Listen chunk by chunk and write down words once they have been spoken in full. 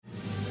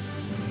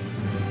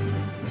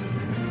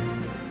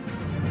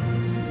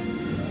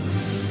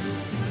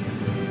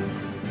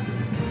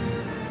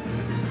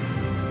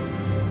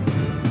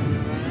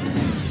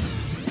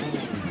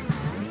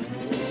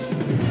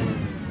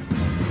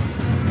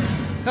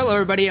Hello,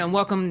 everybody, and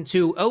welcome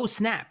to Oh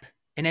Snap,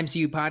 an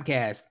MCU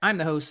podcast. I'm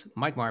the host,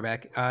 Mike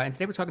Marbeck, and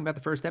today we're talking about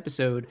the first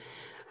episode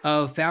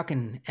of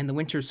Falcon and the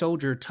Winter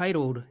Soldier,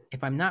 titled,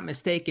 if I'm not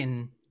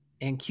mistaken,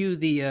 and cue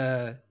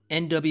the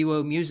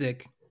NWO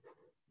music,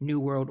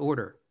 New World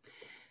Order.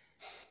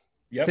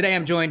 Yep. Today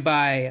I'm joined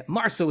by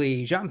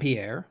Marcely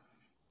Jean-Pierre.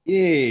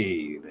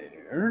 Yay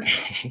there.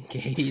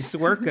 Katie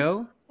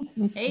Swerko.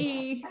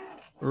 Hey.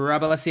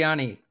 Rob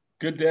Alessiani.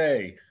 Good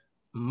day.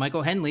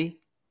 Michael Henley.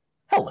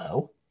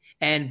 Hello.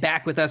 And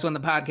back with us on the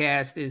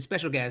podcast is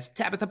special guest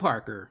Tabitha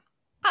Parker.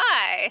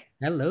 Hi.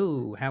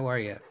 Hello. How are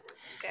you?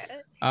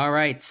 Good. All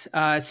right.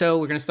 So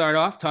we're going to start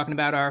off talking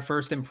about our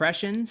first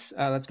impressions.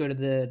 Let's go to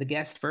the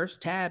guest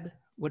first. Tab,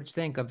 what did you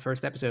think of the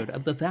first episode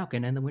of The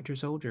Falcon and the Winter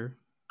Soldier?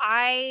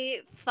 I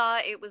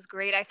thought it was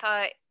great. I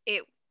thought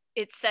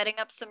it's setting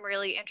up some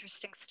really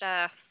interesting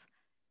stuff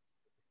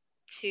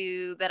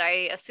that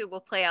I assume will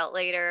play out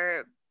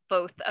later,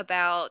 both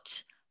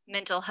about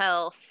mental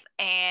health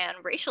and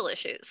racial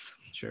issues.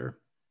 Sure.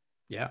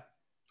 Yeah.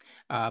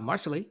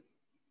 Marcely?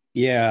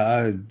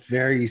 Yeah,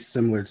 very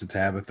similar to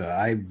Tabitha.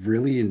 I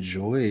really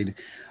enjoyed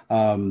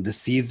the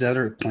seeds that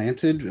are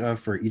planted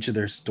for each of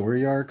their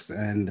story arcs.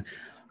 And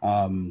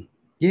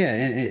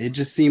it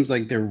just seems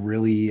like they're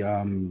really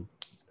going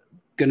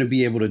to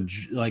be able to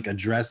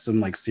address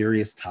some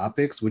serious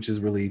topics, which is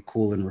really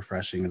cool and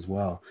refreshing as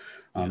well.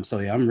 So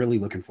I'm really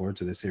looking forward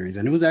to this series.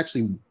 And it was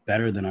actually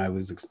better than I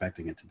was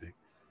expecting it to be.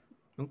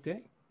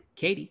 Okay.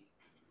 Katie?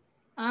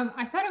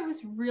 I thought it was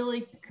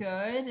really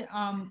good.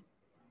 I'm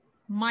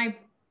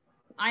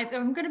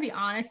going to be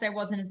honest, I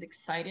wasn't as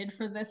excited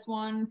for this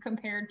one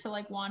compared to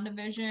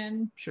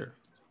WandaVision. Sure.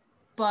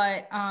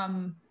 But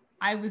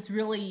I was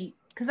really,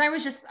 because I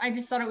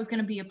just thought it was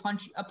going to be a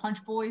Punch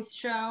Boys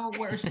show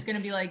where it was just going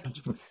to be a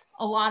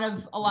lot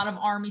of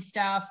army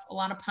stuff, a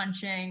lot of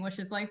punching, which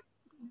is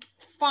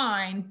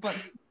fine, but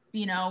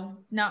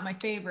not my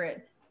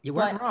favorite. You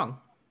weren't wrong.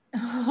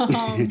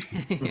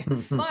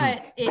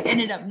 But it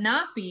ended up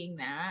not being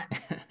that,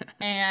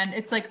 and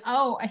it's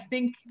I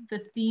think the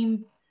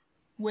theme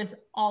with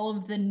all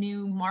of the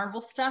new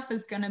Marvel stuff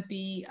is going to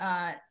be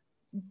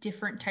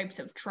different types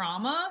of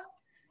trauma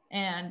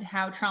and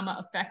how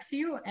trauma affects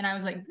you, and I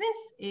was like, this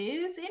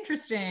is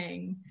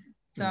interesting.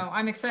 So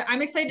I'm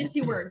excited to see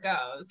where it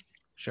goes.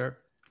 Sure.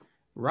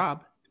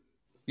 Rob?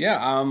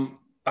 Yeah,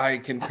 I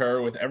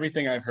concur with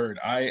everything I've heard.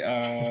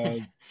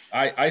 I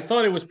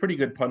thought it was pretty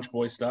good Punch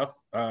Boy stuff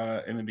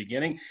in the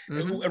beginning.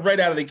 Mm-hmm. Right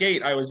out of the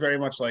gate, I was very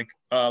much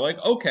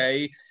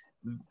okay,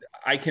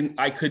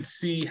 I could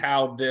see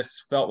how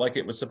this felt like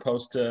it was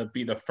supposed to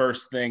be the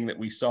first thing that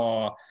we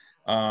saw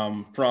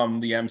from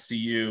the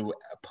MCU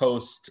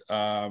post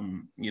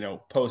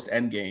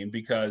Endgame,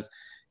 because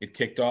it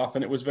kicked off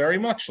and it was very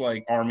much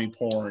like army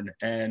porn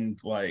and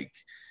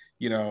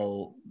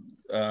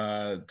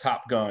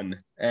Top Gun,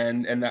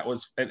 and that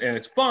was, and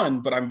it's fun,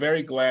 but I'm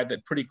very glad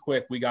that pretty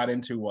quick we got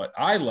into what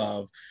I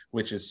love,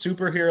 which is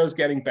superheroes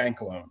getting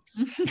bank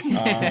loans,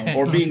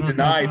 or being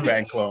denied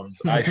bank loans,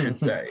 I should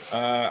say.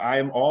 I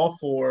am all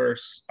for,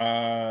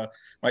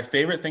 my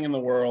favorite thing in the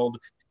world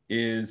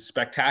is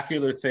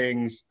spectacular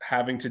things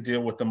having to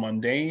deal with the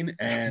mundane,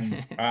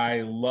 and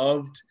I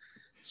loved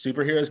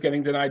superheroes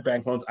getting denied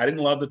bank loans. I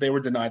didn't love that they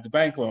were denied the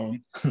bank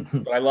loan,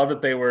 but I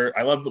loved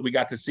that we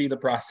got to see the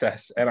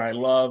process, and I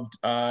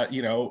loved,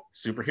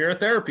 superhero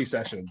therapy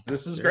sessions.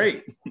 This is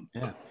great.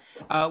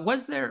 Yeah.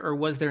 Was there or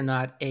was there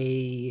not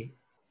a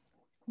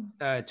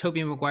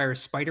Tobey Maguire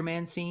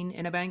Spider-Man scene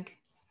in a bank?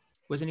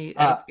 Wasn't he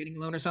getting a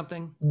loan or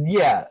something?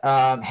 Yeah.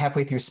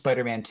 Halfway through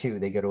Spider-Man 2,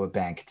 they go to a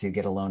bank to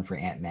get a loan for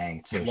Aunt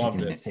May so she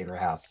can save her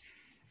house.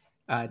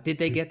 Did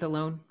they get the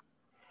loan?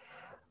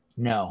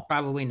 No.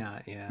 Probably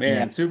not, yeah.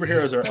 Man,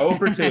 superheroes are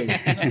over 2. The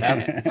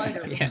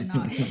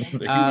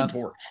Human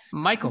Torch.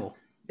 Michael.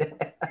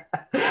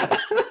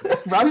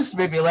 Rob just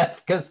made me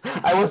laugh because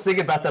I was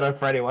thinking about that on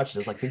Friday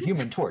watching this. The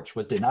Human Torch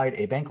was denied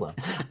a bank loan.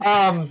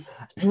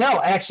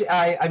 No, actually,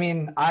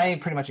 I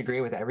pretty much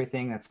agree with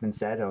everything that's been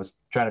said. I was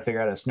trying to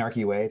figure out a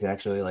snarky way to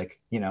actually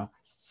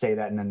say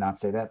that and then not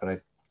say that, but I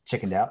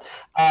chickened out.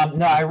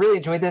 No, I really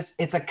enjoyed this.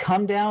 It's a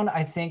come down,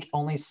 I think,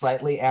 only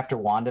slightly after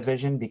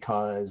WandaVision,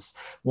 because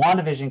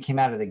WandaVision came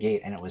out of the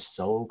gate and it was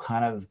so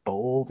kind of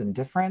bold and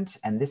different.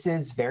 And this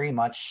is very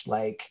much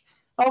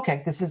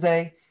okay, this is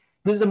a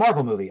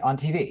Marvel movie on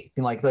TV.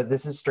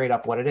 This is straight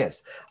up what it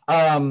is.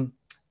 And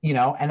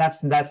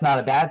that's not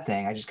a bad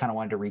thing. I just kind of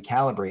wanted to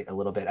recalibrate a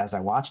little bit as I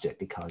watched it,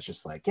 because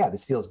just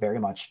this feels very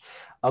much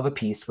of a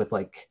piece with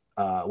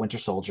Winter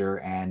Soldier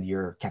and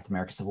your Captain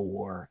America Civil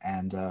War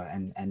and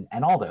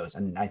all those.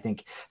 And I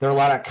think there are a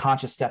lot of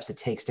conscious steps it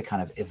takes to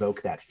kind of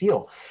evoke that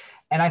feel.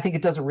 And I think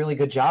it does a really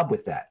good job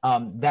with that.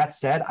 That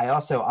said,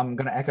 I'm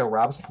going to echo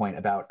Rob's point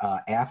about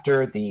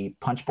after the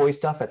Punch Boy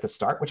stuff at the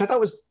start, which I thought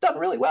was done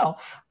really well.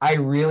 I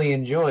really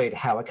enjoyed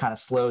how it kind of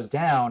slows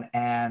down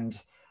and,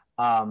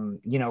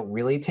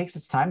 really takes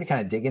its time to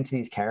kind of dig into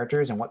these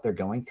characters and what they're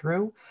going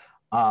through,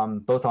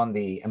 both on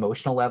the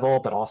emotional level,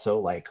 but also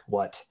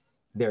what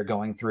they're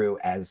going through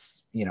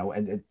as,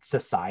 and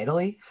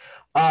societally.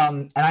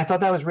 And I thought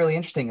that was really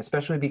interesting,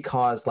 especially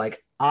because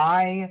like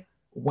I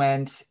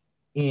went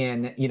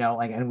in,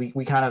 and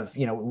we kind of,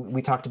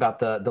 we talked about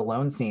the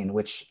loan scene,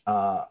 which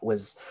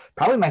was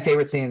probably my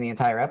favorite scene in the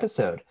entire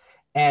episode.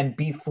 And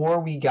before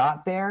we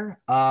got there,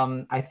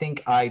 I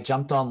think I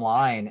jumped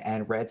online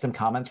and read some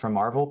comments from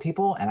Marvel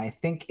people, and I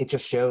think it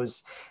just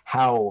shows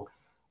how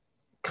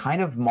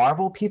kind of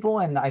Marvel people,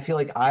 and I feel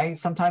like I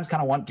sometimes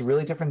kind of want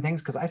really different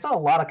things, because I saw a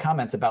lot of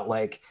comments about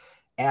like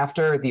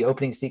after the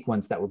opening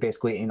sequence that were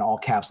basically in all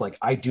caps, like,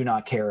 I do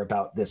not care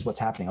about this, what's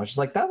happening. I was just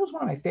like, that was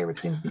one of my favorite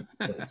scenes.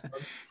 I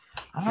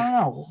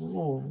don't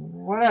know,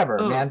 whatever,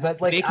 man. But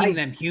like making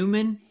them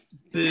human.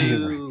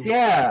 Boo.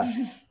 Yeah.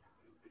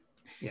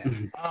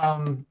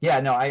 Yeah.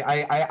 No,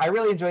 I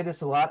really enjoyed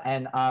this a lot,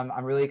 and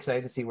I'm really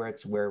excited to see where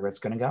it's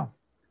going to go.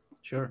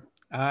 Sure.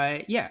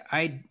 Yeah,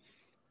 I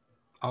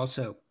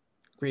also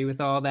agree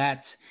with all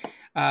that.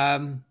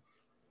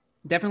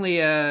 Definitely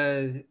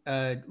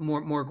a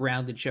more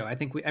grounded show. I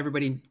think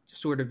everybody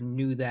sort of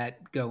knew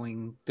that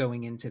going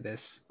into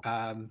this.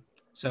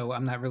 So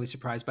I'm not really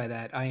surprised by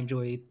that. I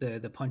enjoy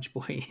the Punch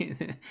Boy,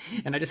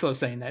 and I just love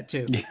saying that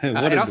too.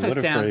 Yeah, it also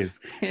sounds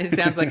it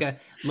sounds like a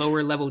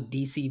lower level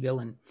DC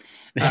villain.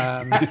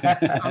 Oh no,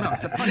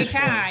 it's a Punch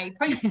Boy.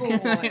 Punch Boy.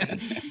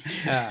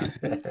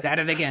 At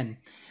it again.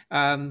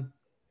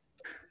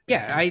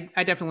 Yeah,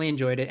 I definitely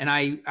enjoyed it, and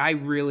I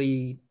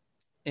really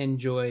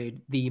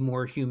enjoyed the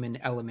more human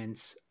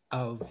elements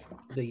of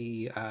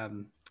this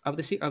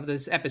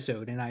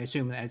episode, and I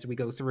assume that as we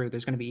go through,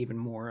 there's going to be even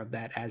more of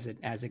that as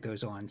it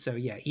goes on. So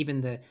yeah,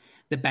 even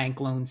the bank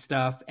loan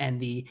stuff and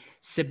the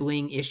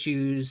sibling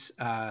issues,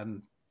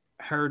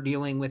 her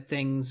dealing with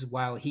things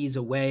while he's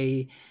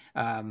away,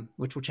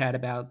 which we'll chat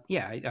about.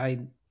 Yeah,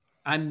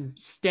 I'm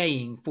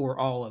staying for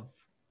all of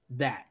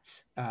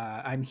that.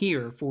 I'm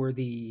here for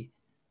the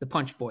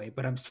Punch Boy,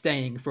 but I'm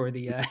staying for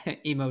the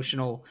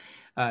emotional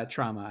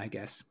trauma, I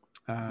guess.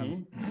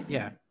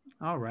 Yeah.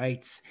 All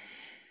right.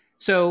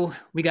 So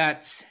we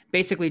got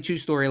basically two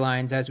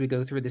storylines as we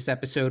go through this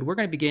episode. We're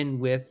going to begin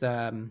with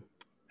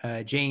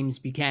James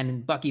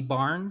Buchanan, Bucky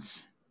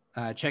Barnes,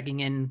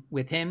 checking in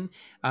with him.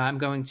 I'm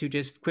going to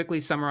just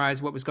quickly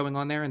summarize what was going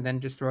on there and then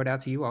just throw it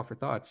out to you all for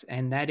thoughts.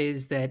 And that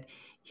is that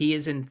he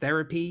is in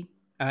therapy.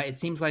 It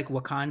seems like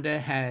Wakanda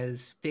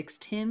has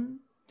fixed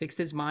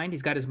his mind.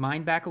 He's got his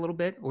mind back a little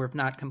bit, or if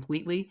not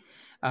completely,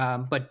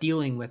 but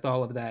dealing with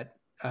all of that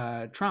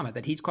trauma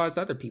that he's caused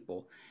other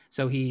people.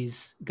 So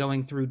he's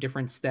going through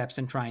different steps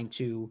and trying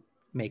to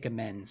make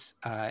amends.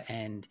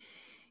 And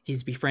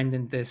he's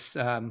befriending this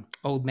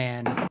old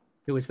man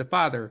who is the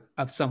father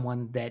of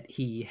someone that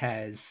he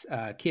has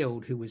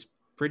killed, who was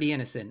pretty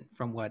innocent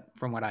from what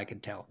I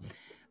could tell.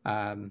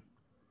 And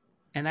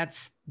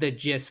that's the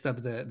gist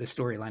of the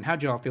storyline.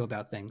 How'd you all feel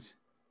about things?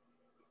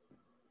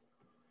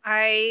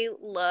 I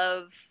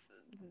love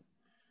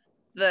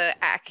the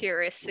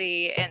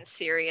accuracy and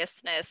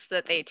seriousness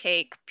that they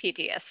take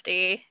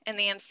PTSD in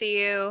the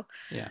MCU.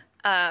 Yeah.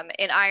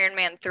 In Iron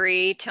Man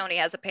 3, Tony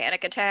has a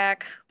panic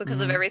attack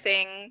because of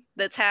everything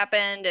that's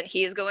happened, and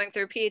he's going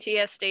through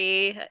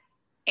PTSD.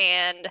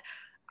 And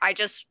I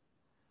just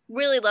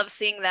really love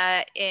seeing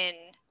that in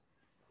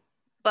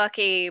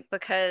Bucky,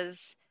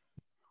 because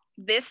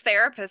this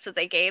therapist that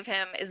they gave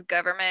him is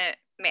government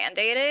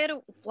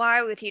mandated.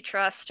 Why would he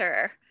trust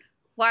her?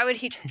 Why would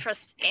he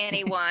trust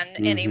anyone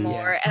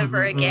anymore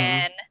ever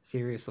again?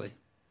 Seriously.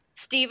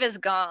 Steve is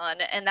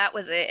gone, and that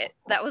was it.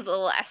 That was the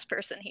last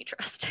person he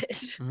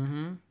trusted.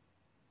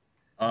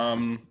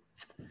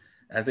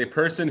 As a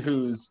person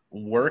who's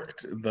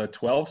worked the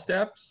 12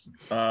 steps,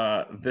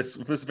 this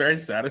was very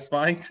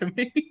satisfying to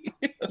me.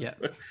 Yeah.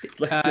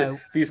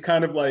 These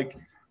kind of like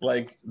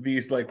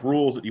these like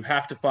rules that you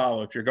have to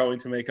follow if you're going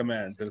to make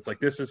amends, and it's like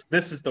this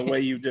is the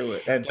way you do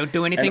it. And don't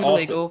do anything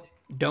illegal.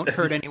 Don't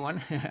hurt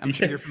anyone. I'm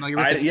sure you're familiar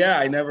with it. Yeah,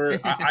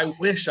 I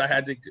wish I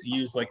had to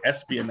use like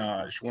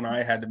espionage when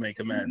I had to make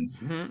amends.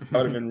 That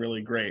would have been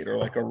really great. Or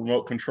like a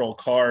remote control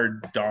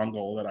card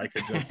dongle that I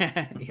could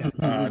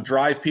just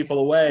drive people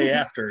away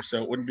after,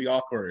 so it wouldn't be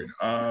awkward.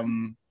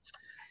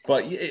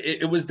 But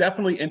it was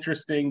definitely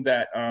interesting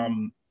that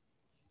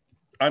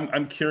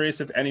I'm curious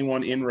if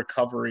anyone in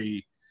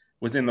recovery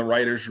was in the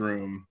writer's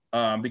room,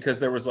 because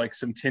there was like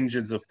some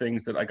tinges of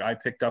things that like I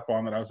picked up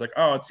on that I was like,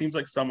 oh, it seems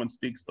like someone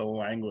speaks the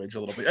language a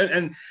little bit.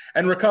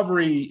 And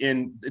recovery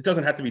it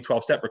doesn't have to be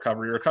 12-step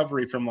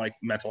recovery from like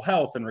mental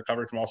health and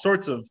recovery from all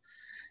sorts of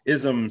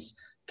isms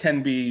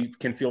can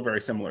feel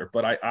very similar.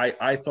 But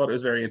I thought it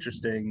was very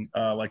interesting,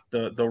 like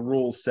the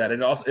rules set.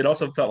 It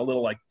also felt a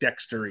little like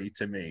Dexter-y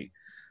to me.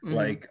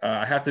 Like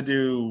I have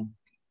to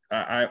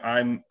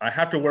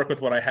work with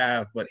what I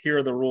have, but here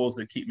are the rules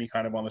that keep me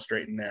kind of on the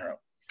straight and narrow.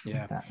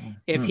 Yeah.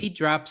 If he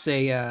drops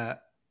a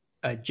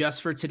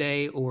just for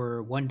today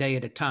or one day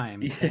at a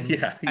time,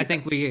 I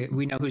think we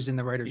know who's in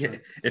the writer's room.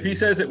 If he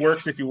says it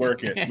works if you work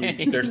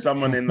it, there's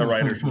someone in the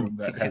writer's room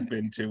that has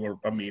been to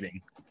a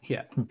meeting.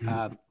 Yeah.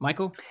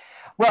 Michael?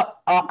 Well,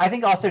 I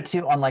think also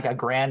too on like a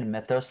grand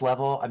mythos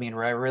level. I mean,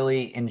 I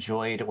really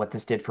enjoyed what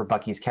this did for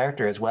Bucky's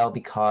character as well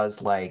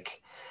because,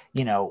 like,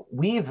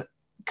 we've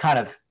kind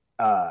of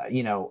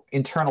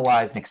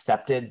internalized and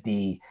accepted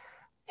the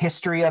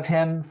history of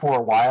him for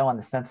a while in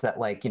the sense that,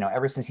 like,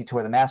 ever since he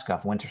tore the mask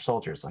off, Winter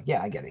Soldier is like,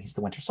 yeah, I get it, he's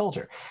the Winter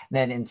Soldier. And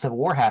then in Civil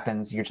War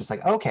happens, you're just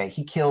like, okay,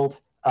 he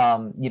killed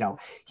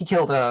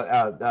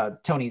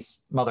Tony's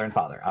mother and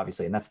father,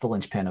 obviously, and that's the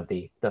linchpin of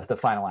the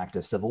final act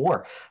of Civil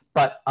War.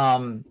 But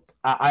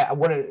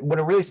what a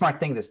really smart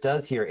thing this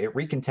does here, it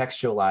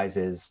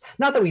recontextualizes,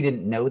 not that we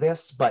didn't know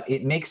this, but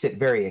it makes it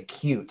very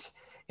acute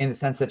in the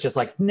sense that just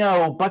like,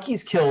 no,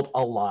 Bucky's killed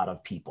a lot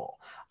of people.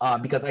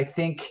 Because I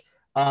think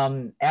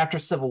after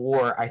Civil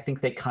War, I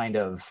think they kind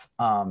of,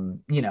 they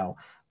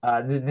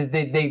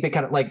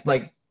kind of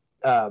like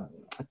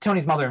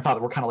Tony's mother and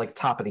father were kind of like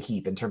top of the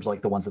heap in terms of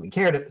like the ones that we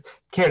cared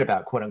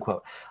about, quote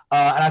unquote.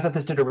 And I thought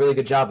this did a really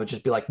good job of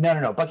just be like,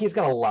 no, Bucky's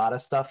got a lot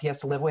of stuff he has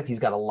to live with. He's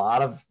got a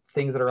lot of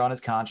things that are on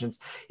his conscience.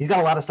 He's got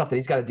a lot of stuff that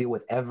he's got to deal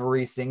with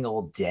every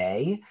single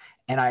day.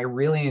 And I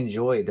really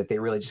enjoyed that they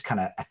really just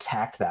kind of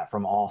attacked that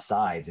from all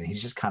sides. And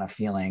he's just kind of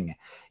feeling,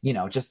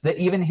 just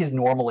even his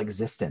normal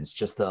existence,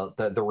 just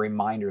the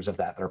reminders of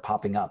that are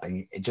popping up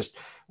and it just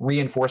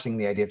reinforcing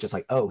the idea of just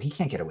like, oh, he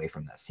can't get away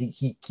from this.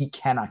 He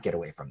cannot get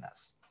away from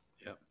this.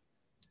 Yep.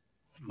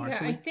 Yeah,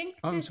 I think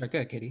I'm sorry, go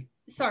ahead, Katie.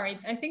 Sorry,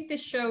 I think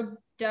this show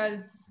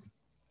does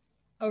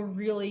a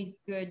really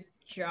good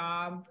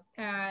job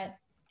at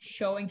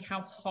showing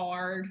how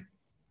hard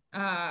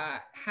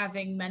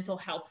having mental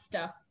health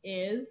stuff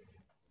is,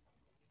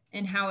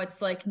 and how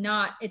it's like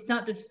it's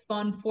not this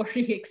fun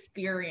flirty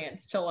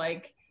experience to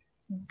like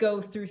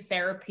go through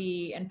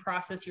therapy and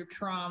process your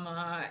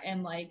trauma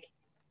and like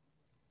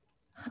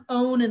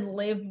own and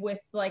live with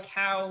like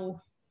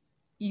how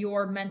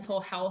your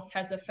mental health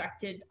has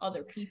affected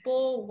other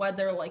people,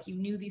 whether like you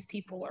knew these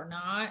people or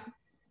not.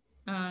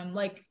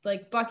 Like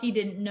Bucky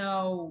didn't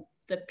know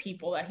the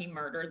people that he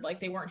murdered, like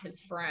they weren't his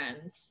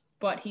friends,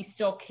 but he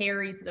still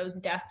carries those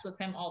deaths with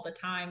him all the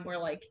time, where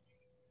like,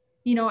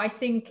 I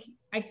think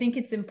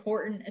it's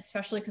important,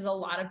 especially because a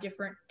lot of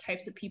different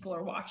types of people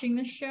are watching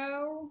this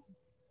show,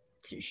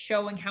 to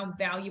showing how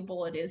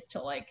valuable it is to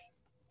like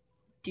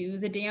do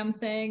the damn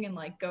thing and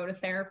like go to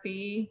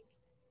therapy.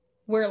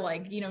 Where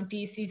like,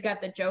 DC's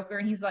got the Joker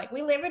and he's like,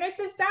 we live in a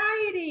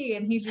society,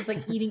 and he's just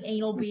like eating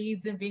anal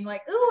beads and being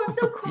like, oh, I'm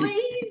so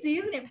crazy,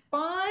 isn't it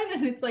fun?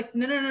 And it's like,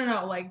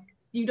 no, like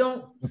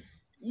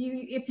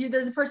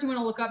there's a person you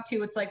want to look up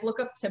to, it's like look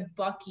up to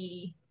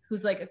Bucky,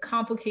 who's like a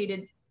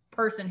complicated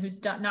person who's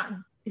done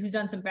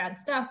some bad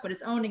stuff but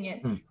is owning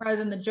it, rather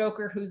than the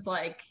Joker who's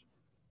like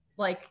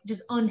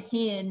just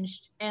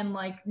unhinged and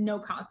like no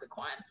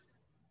consequence.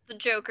 The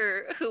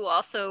Joker who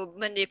also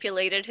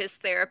manipulated his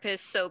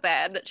therapist so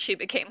bad that she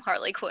became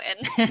Harley Quinn.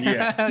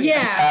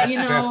 Yeah.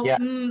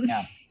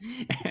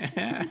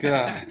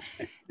 God.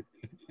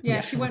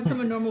 Yeah, she went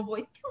from a normal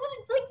voice to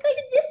like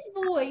this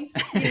voice,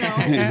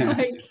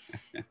 like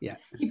yeah.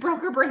 He broke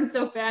her brain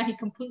so bad he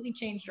completely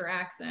changed her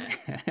accent.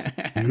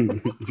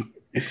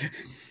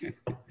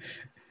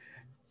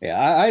 Yeah,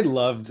 I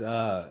loved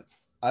the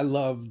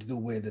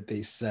way that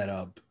they set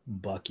up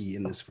Bucky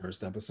in this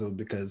first episode,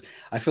 because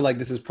I feel like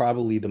this is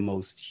probably the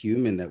most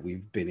human that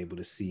we've been able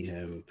to see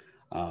him,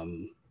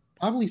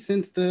 probably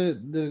since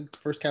the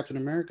first Captain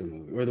America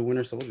movie or the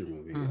Winter Soldier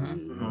movie.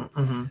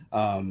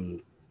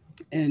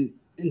 And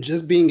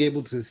just being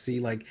able to see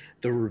like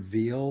the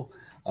reveal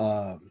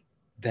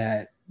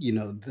that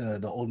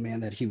the old man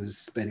that he was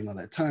spending all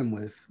that time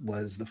with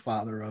was the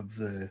father of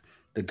the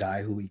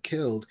guy who he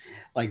killed,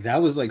 like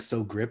that was like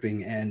so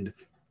gripping. And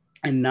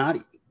not,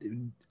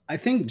 I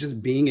think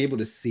just being able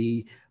to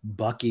see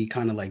Bucky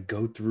kind of like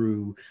go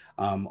through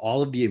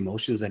all of the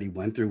emotions that he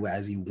went through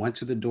as he went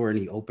to the door and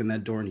he opened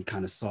that door and he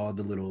kind of saw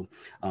the little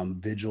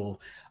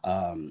vigil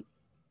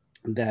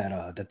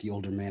that the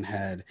older man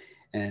had.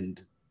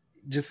 And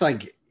just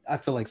like, I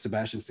feel like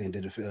Sebastian Stan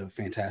did a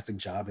fantastic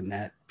job in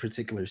that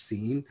particular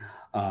scene.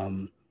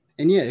 And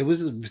yeah, it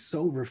was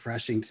so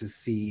refreshing to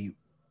see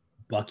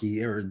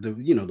Bucky, or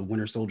the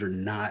Winter Soldier,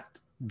 not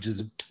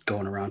just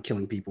going around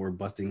killing people or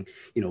busting,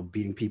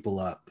 beating people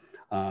up.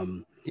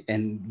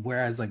 And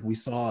whereas like we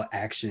saw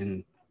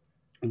action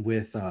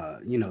with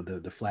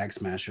the Flag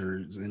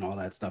Smashers and all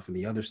that stuff in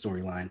the other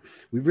storyline,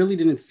 we really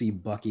didn't see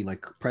Bucky,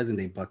 like present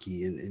day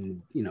Bucky,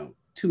 in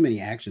too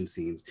many action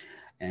scenes.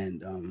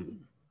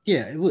 And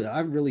yeah,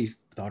 I really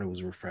thought it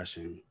was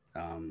refreshing.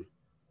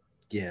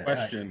 Yeah.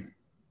 Question.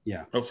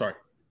 Yeah. Oh, sorry.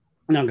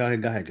 No, go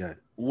ahead.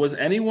 Was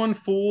anyone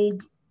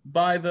fooled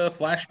by the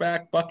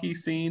flashback Bucky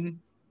scene?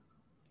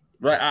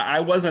 Right, I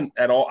wasn't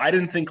at all. I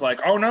didn't think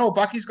like, oh no,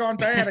 Bucky's gone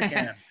bad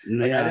again.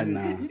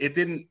 No. It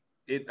didn't.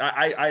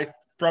 I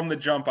from the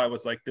jump, I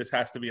was like, this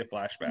has to be a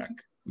flashback.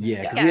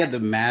 Yeah, because he had the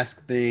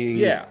mask thing.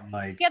 Yeah,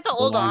 like he had the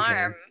old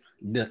arm.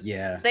 The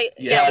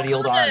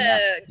old arm.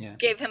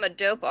 Gave him a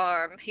dope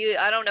arm.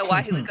 I don't know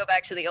why he would go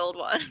back to the old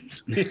one.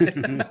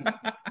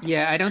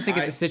 Yeah, I don't think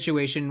it's a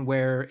situation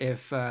where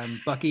if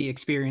Bucky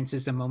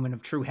experiences a moment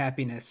of true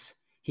happiness,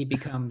 he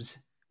becomes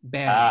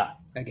bad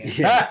again.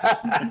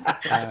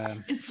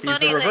 It's He's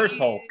funny the reverse that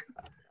Hulk.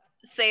 you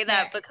say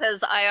that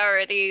because I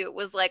already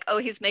was like, oh,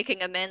 he's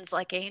making amends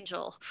like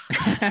Angel.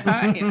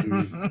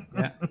 Yeah.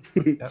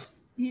 Yep.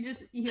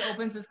 He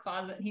opens his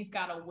closet and he's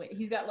got a wig.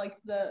 He's got like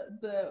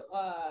the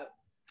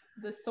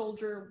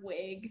soldier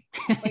wig.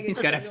 Like He's it's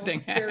got like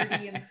real everything.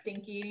 dirty and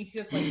stinky. He's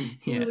just like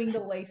gluing the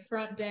lace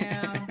front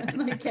down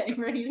and like getting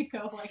ready to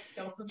go like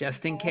kill some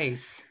Just in people.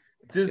 case.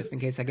 Just in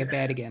case I get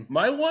bad again.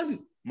 My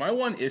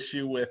one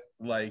issue with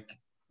like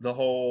the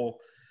whole,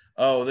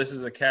 oh, this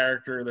is a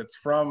character that's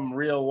from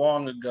real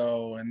long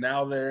ago and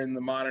now they're in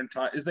the modern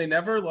time, is they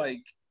never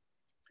like,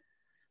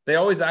 they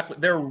always act,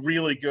 they're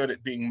really good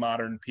at being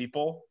modern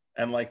people.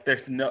 And like, there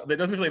doesn't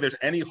feel like there's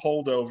any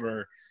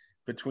holdover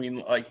between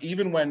like,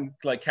 even when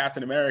like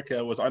Captain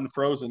America was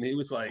unfrozen, he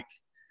was like,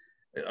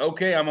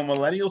 okay, I'm a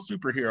millennial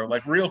superhero,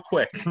 like real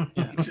quick.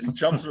 He just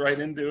jumps right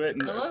into it.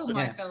 And hello,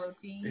 my fellow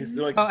team. It's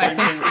like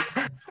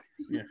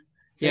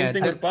same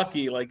thing with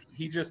Bucky. Like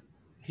he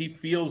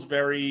feels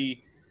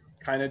very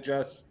kind of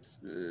just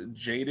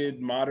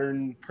jaded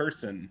modern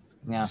person.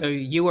 Yeah. So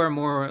you are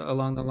more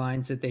along the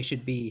lines that they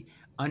should be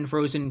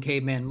unfrozen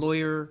caveman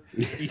lawyer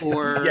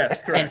or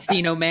Yes, correct.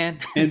 Encino Man.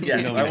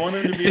 Yes, I want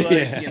him to be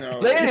like, you know,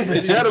 ladies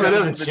and gentlemen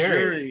of the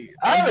jury.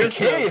 I'm a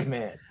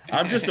caveman.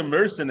 I'm just a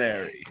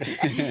mercenary.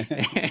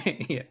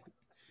 Yeah.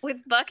 With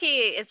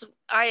Bucky,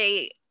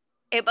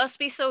 it must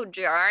be so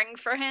jarring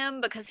for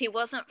him because he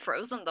wasn't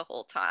frozen the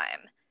whole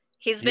time.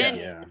 He's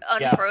been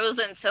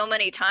unfrozen so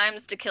many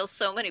times to kill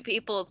so many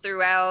people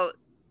throughout,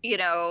 you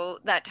know,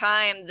 that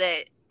time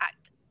that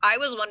I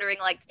was wondering,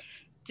 like,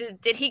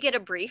 did he get a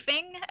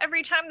briefing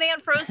every time they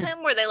unfroze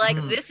him? Were they like,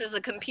 this is a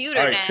computer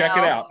all right, now? check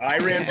it out.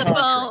 Iran Contra.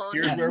 phone.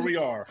 Here's where we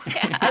are.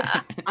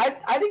 Yeah. I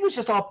think it was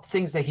just all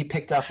things that he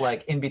picked up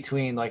like in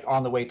between, like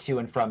on the way to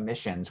and from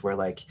missions, where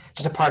like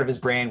just a part of his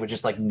brain would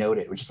just like note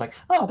it, which is like,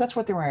 oh, that's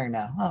what they're wearing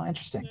now. Oh,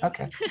 interesting.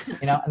 Okay,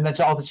 you know, and that's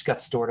all that just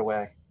got stored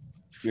away.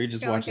 He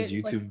just watches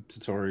YouTube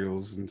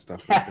tutorials and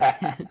stuff like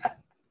that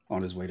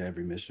on his way to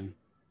every mission.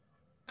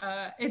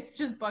 It's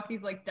just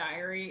Bucky's like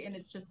diary, and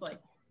it's just like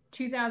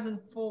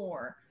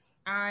 2004.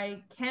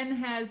 Ken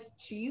has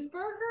cheeseburger ?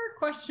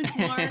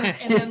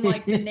 And then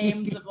like the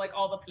names of like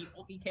all the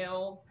people he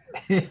killed.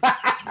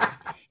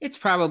 It's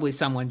probably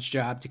someone's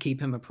job to keep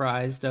him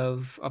apprised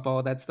of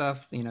all that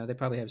stuff. You know, they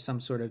probably have some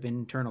sort of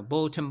internal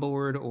bulletin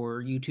board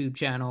or YouTube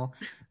channel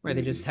where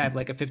they just have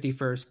like a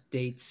 51st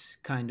dates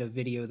kind of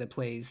video that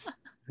plays,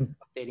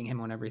 updating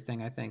him on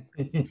everything, I think.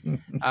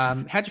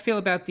 How'd you feel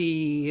about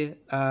the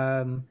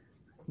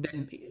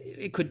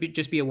it could be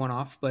just be a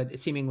one-off, but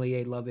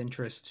seemingly a love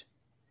interest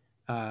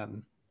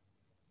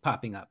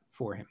popping up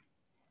for him?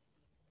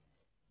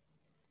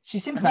 She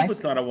seems I hope nice.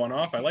 it's not a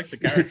one-off. I like the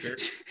character.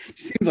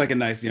 She seems like a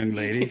nice young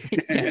lady.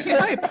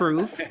 I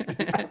approve.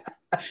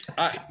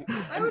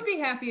 I would be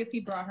happy if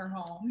he brought her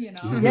home, you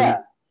know?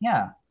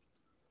 Yeah.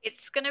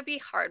 It's gonna be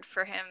hard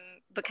for him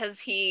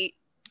because he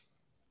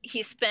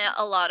spent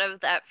a lot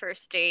of that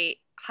first date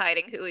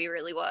hiding who he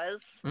really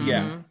was.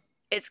 Yeah.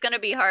 It's gonna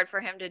be hard for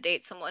him to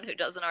date someone who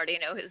doesn't already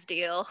know his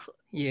deal.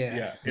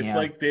 Yeah. It's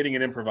like dating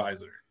an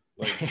improviser.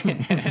 Like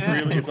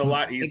it's a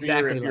lot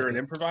easier if you're an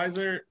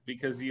improviser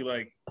because you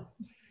like,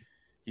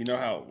 you know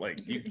how like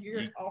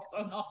you're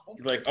also not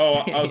like,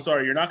 oh,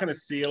 sorry, you're not going to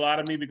see a lot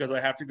of me because I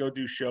have to go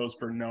do shows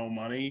for no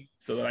money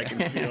so that I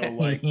can feel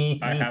like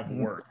I have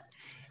worth.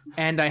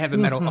 And I have a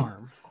metal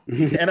arm.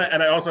 And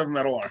I also have a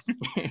metal arm.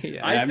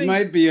 I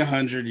might be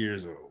 100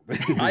 years old.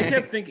 I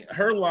kept thinking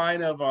her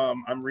line of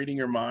I'm reading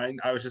your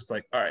mind. I was just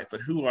like, all right, but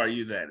who are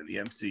you then in the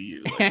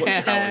MCU? Like,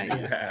 what power do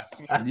you have?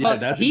 Well,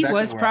 that's he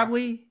was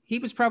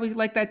probably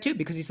like that too,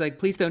 because he's like,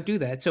 please don't do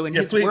that. So in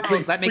his world,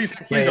 that makes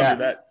sense. Please don't do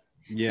that.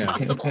 Yeah.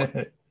 Possible.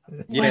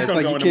 Yeah, it's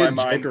like you can't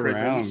joke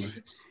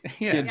around. Yeah.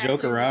 You can't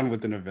joke around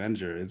with an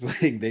Avenger. It's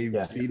like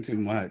they've seen too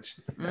much.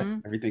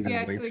 Everything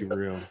is way too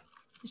real.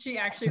 She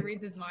actually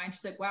reads his mind.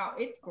 She's like, wow,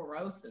 it's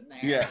gross in there.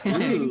 Yeah.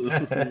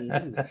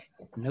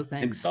 No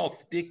thanks. It's all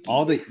sticky.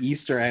 All the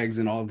Easter eggs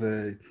and all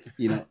the,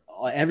 you know,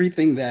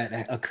 everything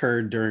that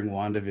occurred during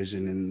WandaVision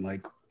and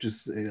like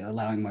just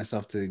allowing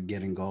myself to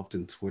get engulfed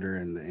in Twitter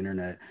and the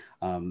internet.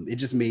 It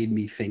just made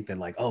me think that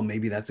like, oh,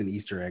 maybe that's an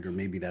Easter egg, or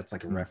maybe that's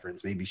like a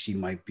reference. Maybe she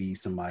might be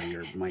somebody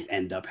or might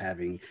end up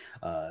having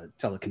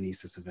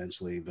telekinesis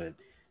eventually, but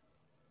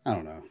I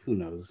don't know. Who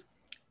knows?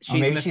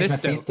 She's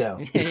Mephisto.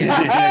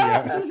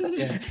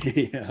 Yeah.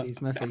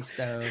 She's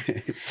Mephisto.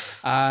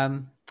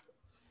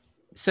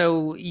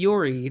 So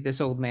Yuri, this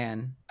old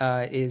man,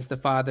 is the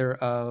father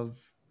of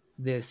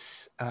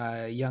this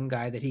young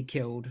guy that he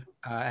killed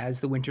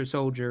as the Winter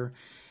Soldier.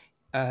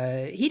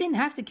 He didn't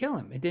have to kill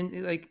him. It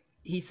didn't, like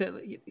he said,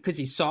 because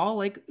he saw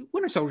like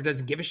Winter Soldier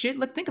doesn't give a shit.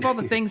 Like think of all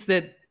the things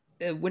that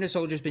Winter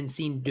Soldier's been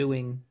seen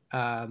doing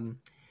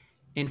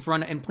in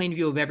plain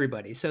view of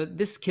everybody. So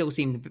this kill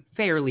seemed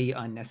fairly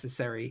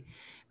unnecessary.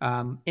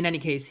 In any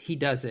case, he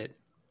does it,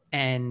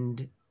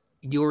 and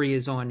Yuri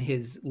is on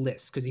his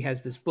list because he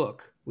has this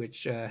book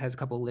which has a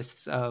couple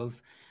lists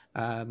of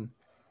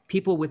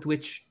people with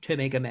which to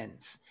make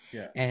amends.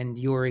 Yeah. And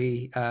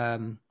Yuri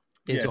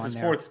is it's on his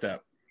there. fourth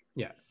step.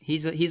 Yeah,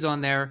 he's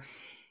on there.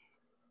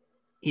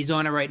 He's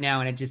on it right now,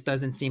 and it just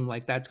doesn't seem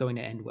like that's going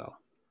to end well.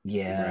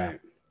 Yeah.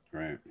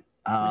 Right.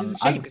 Which is a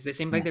shame because they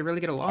seem like they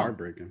really get along.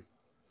 Heartbreaking.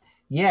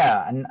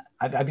 Yeah, and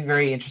I'd be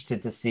very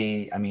interested to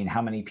see, I mean,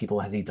 how many people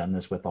has he done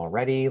this with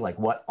already? Like,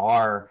 what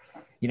are,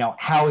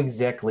 how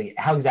exactly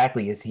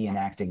is he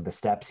enacting the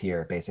steps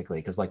here, basically?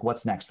 Because, like,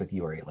 what's next with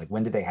Yuri? Like,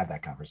 when did they have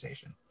that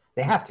conversation?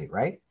 They have to,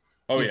 right?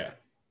 Oh Yeah. yeah.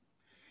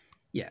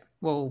 Yeah.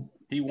 Well,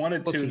 He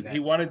wanted we'll see to. that. He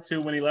wanted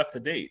to when he left the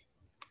date.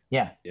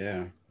 Yeah.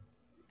 Yeah.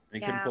 He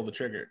couldn't pull the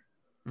trigger.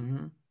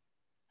 Mm-hmm.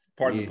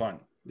 Pardon the pun.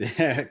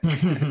 Yeah.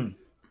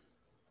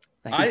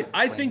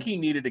 I think he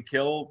needed to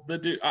kill the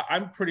dude.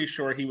 I'm pretty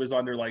sure he was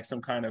under like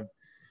some kind of,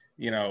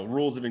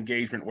 rules of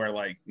engagement where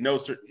like no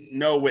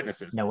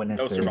witnesses, no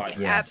survivors.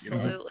 Yeah.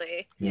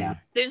 Absolutely. Yeah.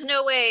 There's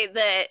no way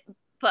that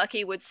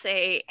Bucky would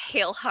say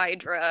 "Hail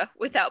Hydra"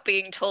 without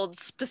being told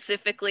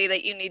specifically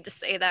that you need to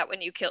say that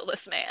when you kill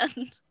this man.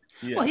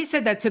 Yeah. Well, he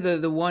said that to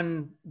the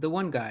one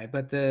guy,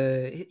 but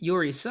the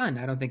Yuri's son,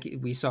 I don't think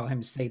we saw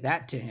him say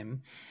that to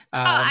him.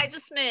 I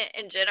just meant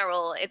in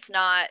general. It's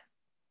not.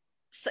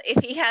 So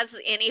if he has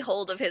any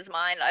hold of his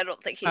mind, I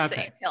don't think he's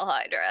saying "Hail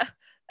Hydra."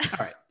 All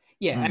right.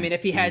 Yeah, I mean,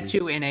 if he had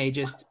to in a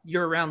just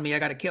 "you're around me, I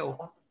got to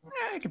kill,"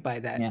 I could buy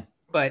that. Yeah.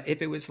 But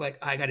if it was like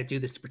I got to do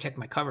this to protect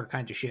my cover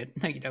kind of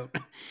shit, no, you don't.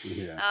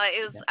 Yeah.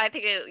 It was. I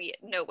think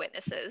no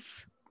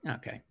witnesses.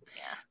 Okay.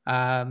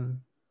 Yeah.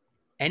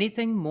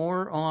 Anything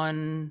more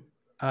on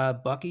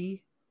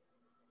Bucky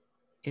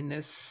in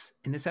this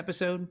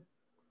episode?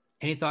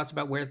 Any thoughts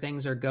about where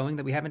things are going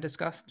that we haven't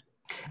discussed?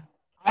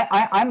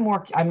 I'm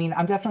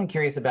definitely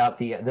curious about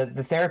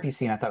the therapy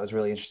scene. I thought was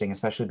really interesting,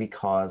 especially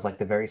because like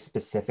the very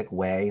specific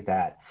way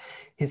that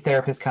his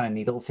therapist kind of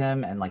needles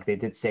him, and like they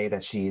did say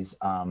that she's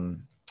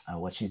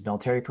she's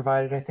military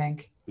provided, I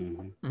think.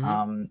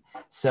 Mm-hmm.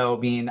 So I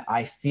mean,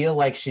 I feel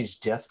like she's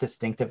just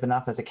distinctive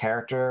enough as a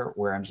character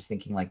where I'm just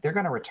thinking like they're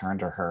going to return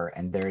to her,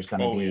 and there's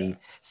going to be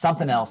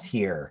something else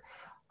here.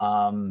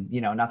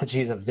 Not that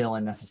she's a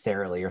villain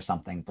necessarily or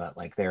something, but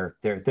like they're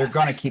going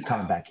to keep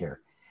coming back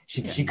here.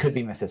 She could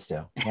be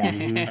Mephisto. Yeah.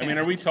 I mean,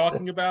 are we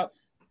talking about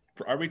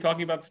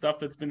stuff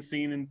that's been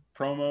seen in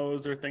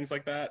promos or things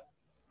like that?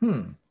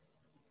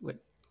 What,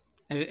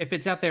 if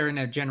it's out there in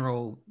a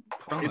general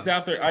promo? It's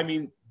out there. I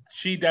mean,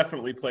 she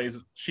definitely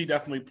plays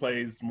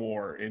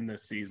more in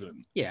this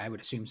season. Yeah, I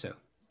would assume so.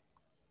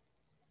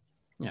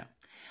 Yeah.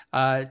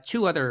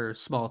 Two other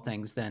small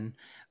things then.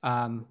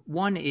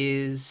 One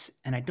is,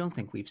 and I don't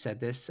think we've said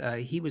this,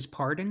 he was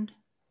pardoned.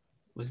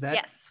 Was that?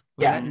 Yes.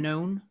 Was that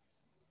known?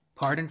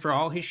 Pardoned for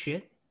all his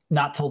shit?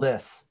 Not till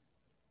this.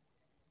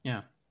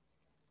 Yeah.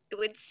 It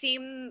would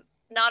seem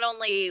not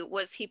only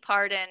was he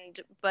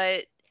pardoned,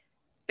 but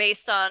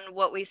based on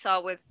what we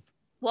saw with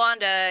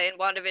Wanda in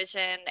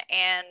WandaVision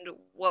and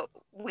what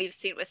we've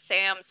seen with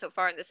Sam so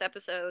far in this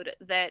episode,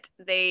 that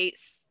they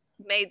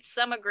made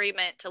some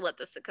agreement to let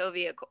the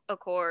Sokovia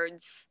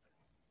Accords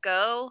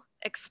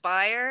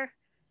expire.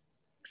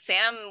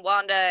 Sam,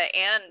 Wanda,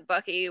 and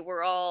Bucky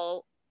were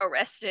all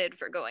arrested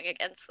for going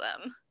against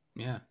them.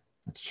 Yeah.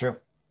 That's true.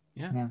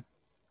 Yeah.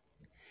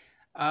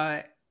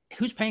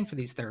 Who's paying for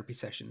these therapy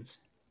sessions?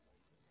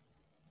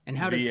 And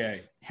how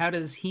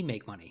does he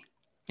make money?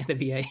 The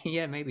VA?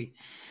 Yeah, maybe.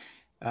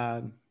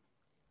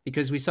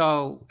 Because we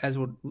saw, as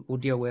we'll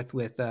deal with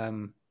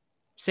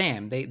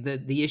Sam,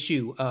 the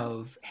issue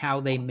of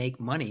how they make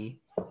money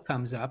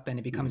comes up and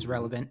it becomes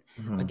relevant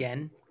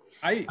again.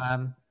 So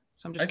I'm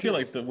just I feel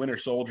like the Winter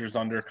Soldier's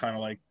under kind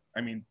of like, I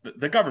mean,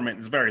 the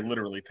government is very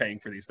literally paying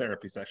for these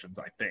therapy sessions,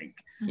 I think.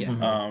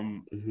 Yeah.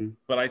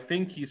 But I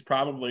think he's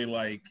probably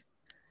like,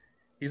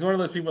 he's one of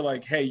those people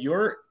like, hey,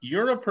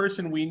 you're a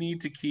person we need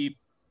to keep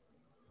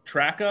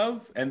track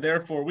of, and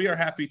therefore we are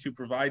happy to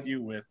provide you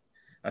with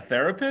a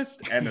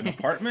therapist and an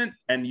apartment,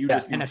 and you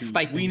just need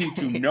to, we need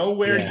to know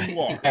where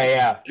you are.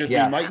 Because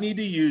we might need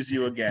to use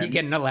you again. You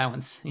get an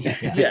allowance.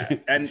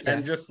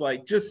 And just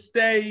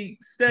stay,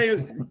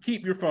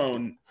 keep your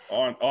phone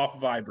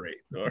off vibrate,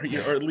 or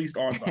at least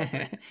on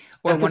vibrate.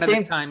 Or one of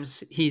the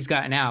times he's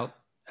gotten out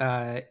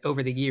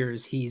over the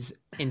years, he's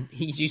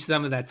used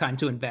some of that time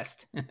to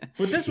invest.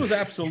 But this was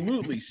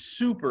absolutely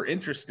super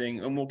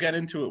interesting, and we'll get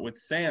into it with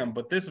Sam.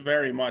 But this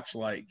very much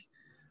like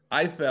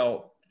I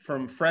felt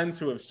from friends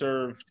who have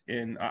served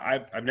in,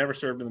 I've never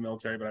served in the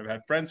military, but I've had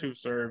friends who've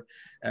served,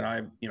 and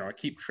I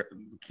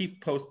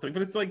keep posting.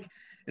 But it's like,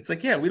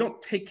 yeah, we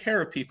don't take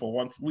care of people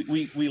once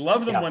we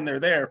love them when they're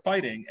there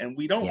fighting, and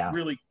we don't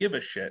really give a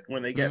shit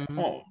when they get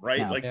home,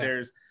 right?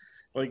 There's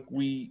like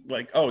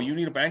oh, you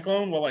need a bank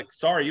loan? Well, like,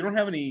 sorry, you don't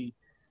have any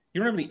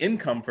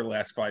income for the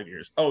last 5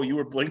 years. Oh, you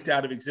were blinked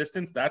out of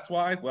existence. That's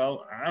why.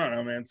 Well, I don't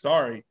know, man.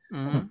 Sorry.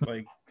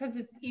 Like, because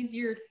it's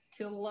easier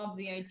to love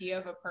the idea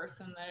of a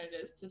person than it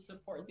is to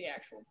support the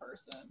actual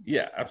person.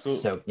 Yeah,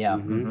 absolutely.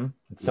 So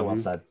it's so well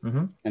said.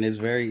 And it's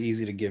very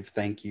easy to give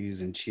thank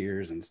yous and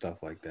cheers and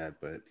stuff like that,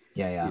 but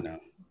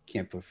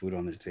can't put food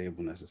on the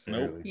table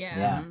necessarily. Nope.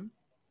 Yeah.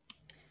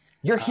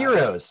 You're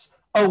heroes.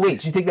 Oh wait,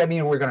 do you think that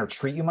means we're gonna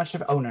treat you much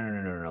different? Oh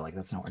no. Like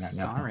that's not.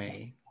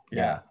 Sorry.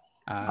 Yeah.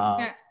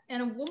 Yeah,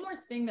 and one more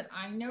thing that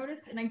I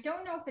noticed, and I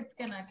don't know if it's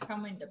gonna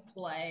come into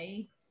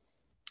play,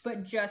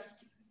 but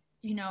just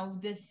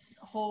this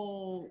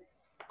whole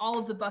all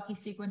of the Bucky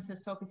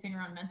sequences focusing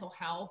around mental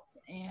health,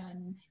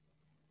 and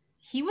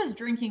he was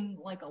drinking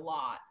like a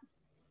lot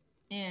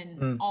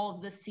in all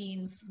of the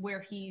scenes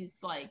where he's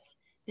like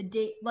the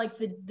date, like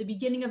the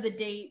beginning of the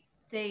date,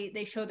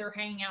 they show they're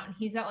hanging out and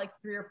he's got like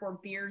 3 or 4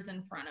 beers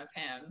in front of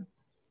him,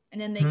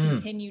 and then they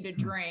continue to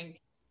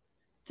drink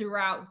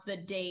throughout the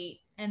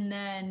date, and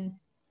then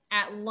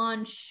at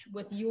lunch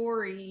with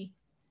Yori,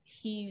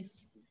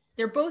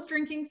 they're both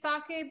drinking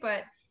sake,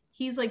 but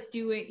he's like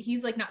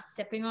not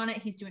sipping on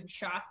it, he's doing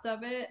shots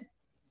of it.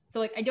 So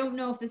like I don't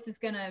know if it's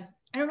gonna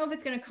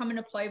come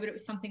into play, but it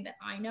was something that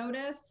I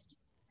noticed.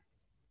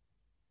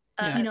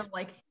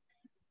 Like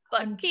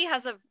Bucky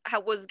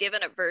was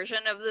given a version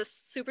of this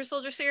super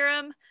soldier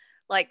serum.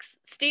 Like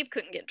Steve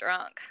couldn't get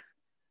drunk.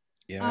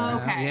 Yeah.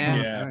 Okay.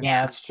 Yeah,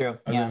 that's true.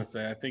 I was gonna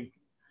say, I think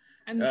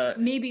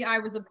maybe I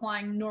was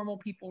applying normal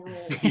people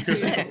rules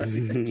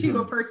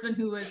to a person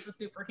who is the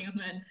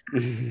superhuman.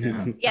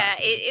 Yeah,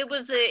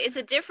 it's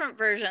a different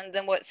version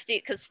than what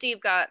Steve, because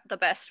Steve got the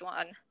best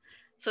one,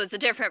 so it's a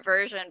different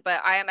version.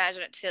 But I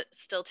imagine it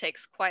still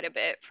takes quite a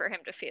bit for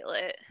him to feel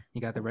it.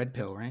 You got the red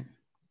pill, right?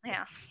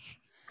 Yeah.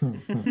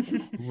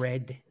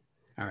 Red.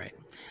 All right.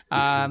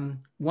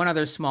 One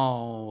other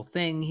small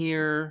thing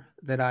here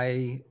that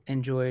I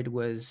enjoyed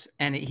was,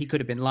 and he could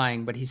have been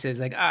lying, but he says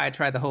like, I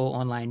tried the whole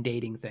online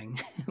dating thing,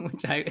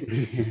 which I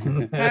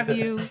have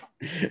you.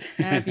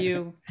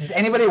 Does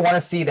anybody want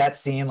to see that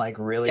scene like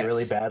really,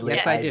 really badly?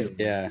 Yes, I do.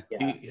 Yeah.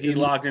 He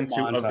logged into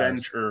Montage.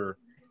 Avenger.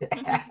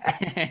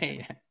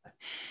 Yeah.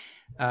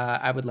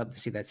 I would love to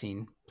see that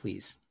scene,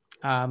 please.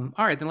 All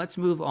right, then let's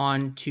move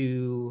on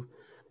to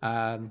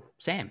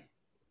Sam.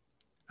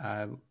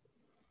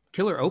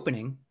 Killer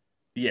opening.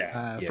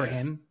 For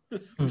him.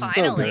 Finally.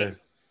 So good.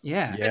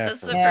 Yeah.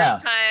 This is the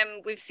first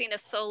time we've seen a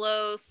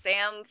solo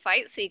Sam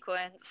fight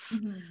sequence.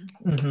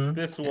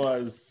 This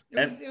was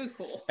it was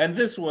cool. And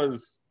this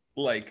was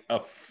like a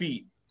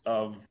feat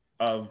of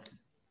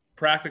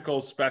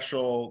practical,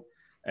 special,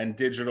 and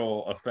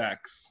digital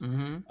effects,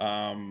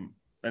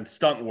 and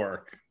stunt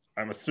work,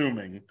 I'm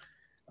assuming,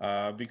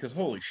 because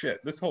holy shit,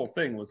 this whole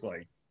thing was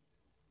like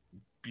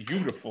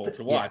beautiful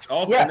to watch.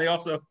 And they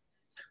also,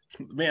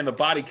 man, the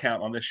body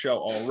count on this show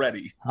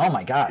already. Oh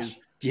my gosh.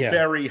 Is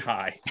very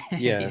high.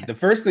 The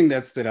first thing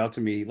that stood out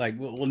to me, like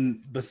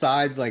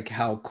besides like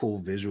how cool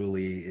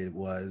visually it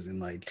was and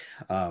like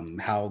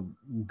how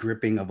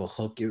gripping of a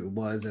hook it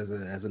was as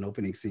an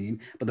opening scene,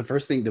 but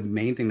the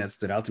main thing that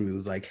stood out to me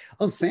was like,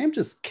 oh, Sam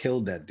just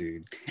killed that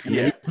dude, and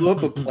then he blew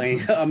up a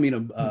plane,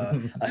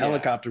 a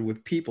helicopter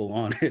with people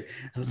on it.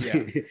 I was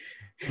like,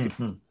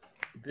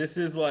 this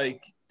is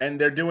like, and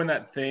they're doing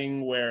that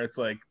thing where it's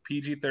like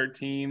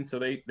PG-13, so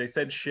they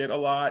said shit a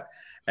lot,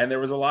 and there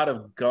was a lot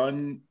of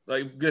gun,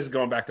 like just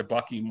going back to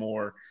Bucky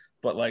more,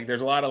 but like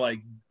there's a lot of like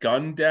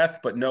gun death,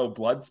 but no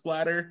blood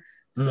splatter.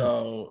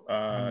 So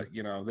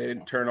they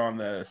didn't turn on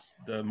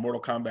the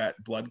Mortal Kombat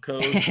blood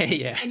code. And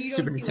you don't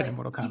Super see Nintendo like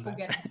Mortal people Kombat.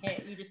 getting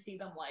hit. You just see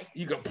them like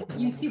you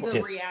see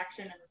the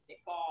reaction and they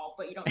fall,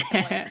 but you don't see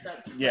like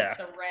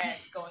the red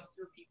going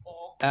through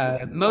people.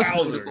 Most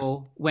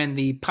notable when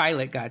the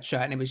pilot got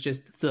shot and it was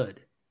just thud.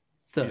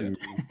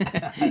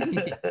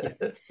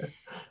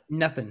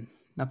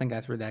 Nothing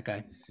got through that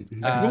guy.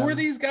 Who are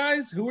these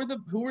guys? Who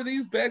are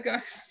these bad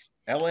guys?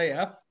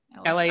 LAF.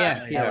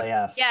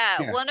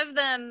 Yeah, one of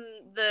them,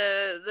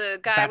 the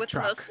guy with the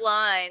most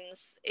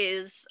lines,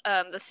 is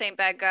the same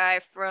bad guy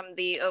from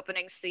the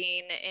opening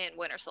scene in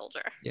Winter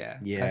Soldier. They're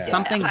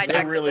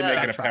really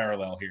making a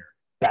parallel here.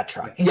 That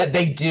truck. Yeah,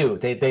 they do.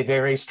 They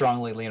very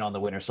strongly lean on the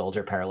Winter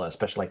Soldier parallel,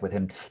 especially like with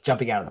him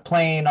jumping out of the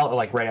plane,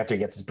 like right after he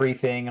gets his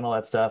briefing and all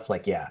that stuff.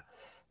 Like,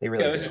 they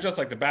really. This is just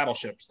like the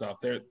battleship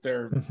stuff. They're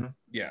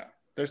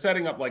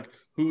setting up like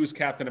who's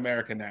Captain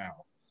America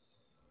now.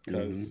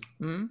 Because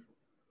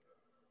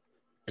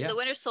the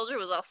Winter Soldier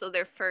was also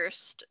their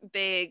first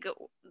big,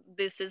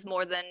 this is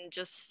more than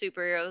just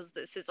superheroes,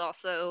 this is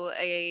also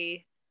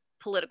a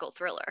political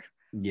thriller.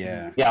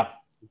 Yeah.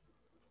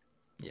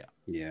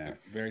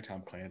 Very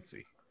Tom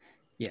Clancy.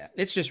 Yeah,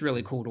 it's just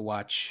really cool to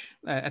watch.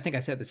 I think I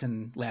said this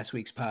in last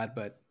week's pod,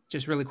 but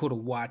just really cool to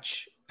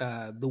watch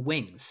the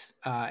wings,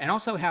 and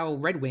also how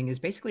Red Wing is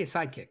basically a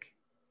sidekick.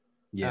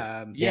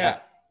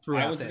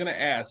 I was going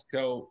to ask.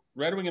 So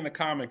Red Wing in the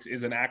comics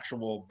is an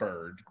actual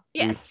bird.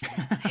 Yes,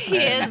 he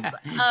is.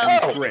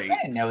 Great. I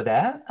didn't know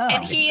that.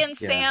 And he and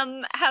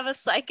Sam have a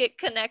psychic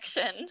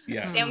connection.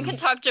 Yes. Sam can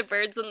talk to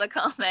birds in the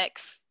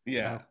comics.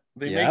 Yeah.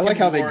 I like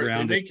how they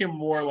ground it. They make him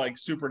more like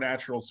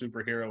supernatural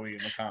superhero-y in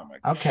the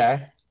comics.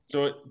 Okay.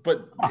 So,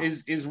 but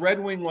is Red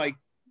Wing like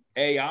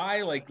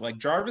AI, like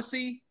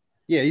Jarvis-y?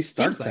 Yeah, he's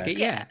Stark Tech. Like it,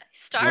 yeah.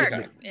 Stark.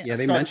 Okay. Yeah,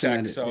 they Stark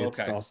mentioned Tech, that it's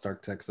all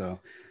Stark Tech. So,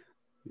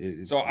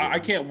 I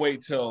can't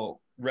wait till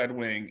Red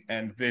Wing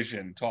and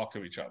Vision talk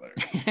to each other.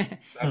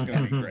 That's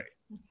gonna be great.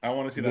 I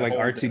want to see that. Like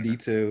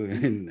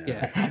R2D2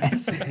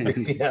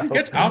 and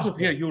Get out of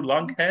here, you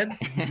lunkhead.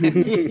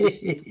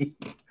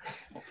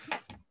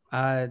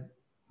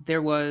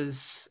 there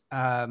was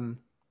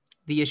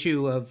the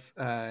issue of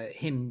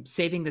him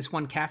saving this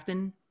one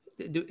captain.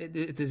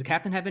 Does the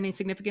captain have any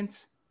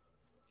significance?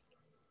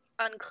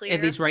 Unclear.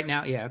 At least right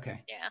now. Yeah.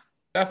 Okay. Yeah.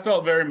 That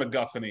felt very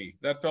MacGuffin-y.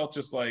 That felt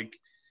just like,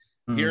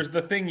 here's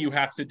the thing you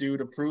have to do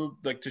to prove,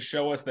 like, to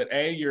show us that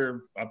A,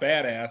 you're a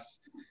badass,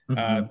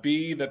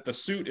 B, that the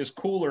suit is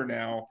cooler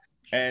now,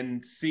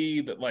 and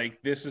C, that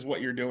like this is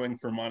what you're doing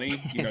for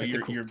money. You know,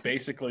 you're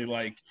basically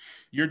like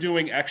you're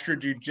doing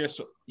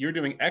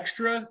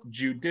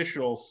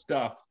extrajudicial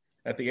stuff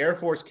that the Air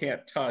Force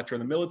can't touch or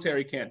the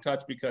military can't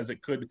touch because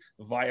it could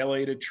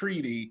violate a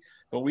treaty.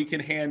 But we can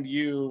hand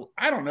you.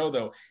 I don't know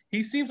though.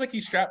 He seems like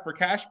he's strapped for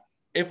cash.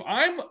 If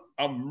I'm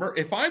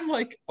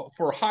like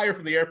for hire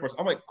from the Air Force,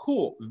 I'm like,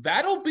 cool,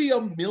 that'll be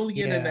 $1.5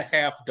 million.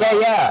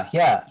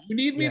 Yeah. You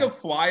need me to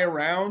fly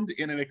around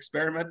in an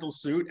experimental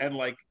suit and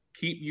like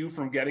keep you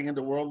from getting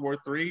into World War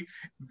III?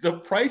 The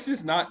price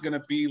is not going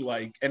to be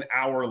like an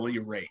hourly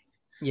rate.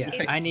 Yeah,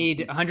 I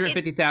need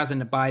 150,000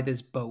 to buy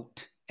this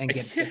boat and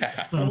get.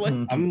 Yeah,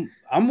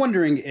 I'm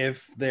wondering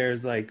if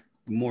there's like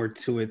more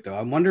to it though.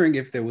 I'm wondering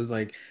if there was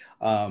like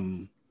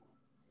an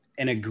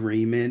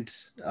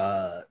agreement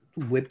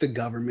with the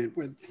government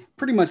where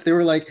pretty much they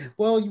were like,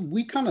 well,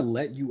 we kind of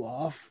let you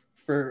off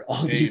for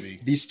all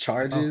these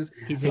charges. Oh,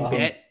 he's in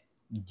debt.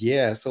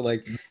 Yeah, so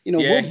like, you know,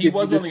 he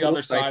was on the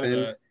other side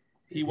of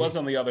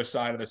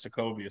the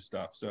Sokovia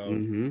stuff, so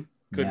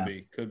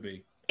could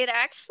be.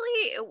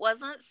 It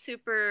wasn't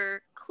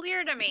super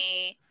clear to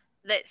me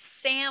that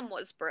Sam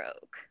was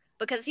broke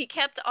because he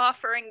kept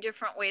offering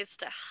different ways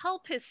to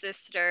help his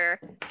sister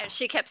and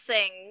she kept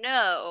saying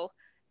no.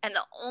 And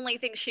the only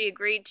thing she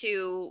agreed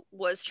to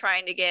was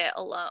trying to get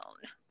a loan.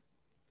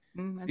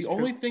 The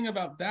only thing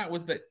about that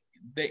was that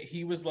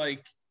he was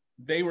like,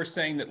 they were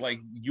saying that like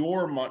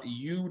your money,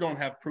 you don't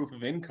have proof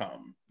of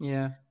income.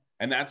 Yeah.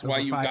 And that's why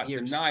you got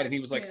denied. And he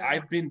was like,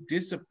 I've been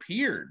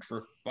disappeared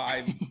for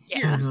 5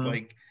 years.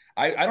 Like,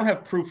 I don't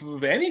have proof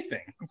of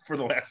anything for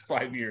the last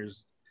 5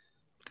 years.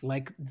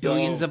 Like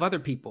billions of other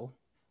people.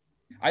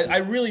 I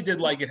really did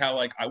like it how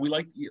like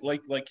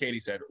Katie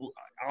said,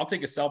 I'll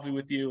take a selfie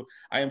with you.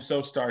 I am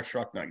so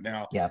starstruck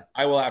now. Yeah.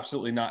 I will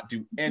absolutely not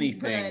do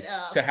anything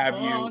to have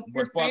you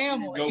go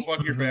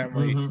fuck your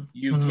family.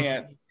 You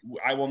can't.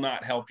 I will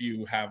not help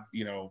you have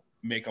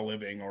make a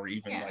living or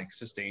even like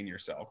sustain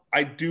yourself.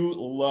 I do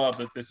love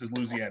that this is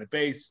Louisiana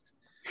based.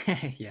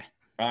 Yeah.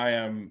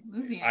 I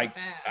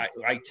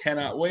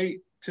cannot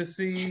wait to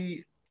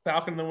see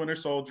Falcon and the Winter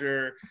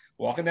Soldier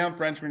walking down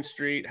Frenchman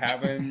Street,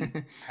 having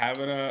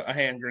a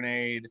hand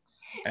grenade,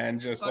 and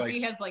just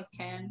Bucky has like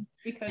 10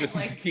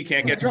 because he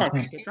can't get drunk.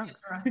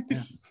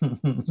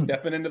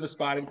 Stepping into the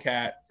Spotted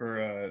Cat for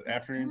an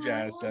afternoon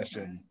jazz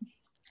session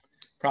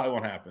probably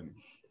won't happen.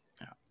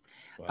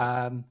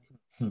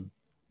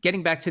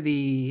 Getting back to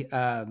the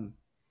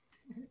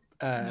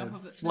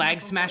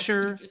flag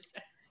smasher,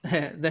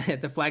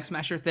 the flag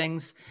smasher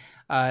things.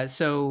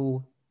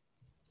 So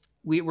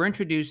we were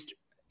introduced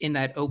in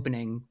that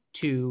opening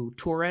to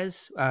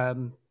Torres,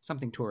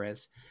 something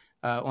Torres,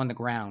 on the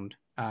ground.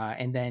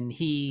 And then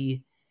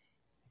he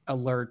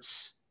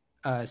alerts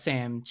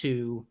Sam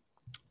to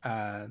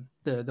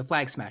the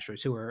flag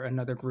smashers, who are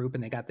another group,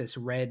 and they got this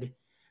red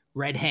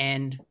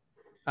hand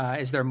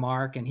as their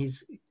mark, and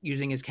he's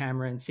using his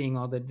camera and seeing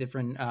all the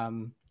different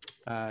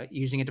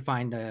using it to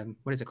find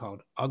what is it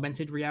called,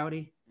 augmented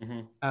reality.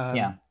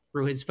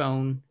 Through his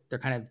phone, they're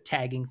kind of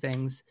tagging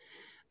things,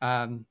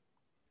 and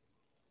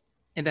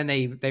then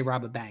they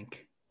rob a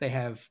bank. They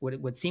have what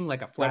would seem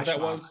like a flash mob.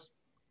 Was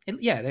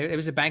it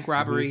was a bank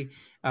robbery,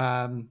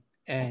 and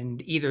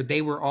either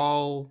they were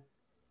all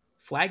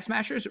flag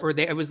smashers, or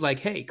it was like,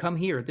 hey, come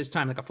here at this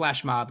time, like a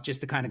flash mob,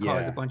 just to kind of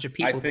cause a bunch of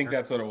people. I think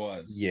that's what it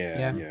was.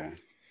 Yeah.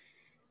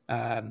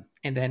 And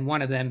then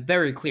one of them,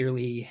 very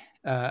clearly,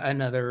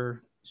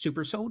 another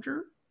super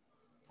soldier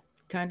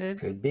kind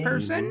of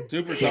person.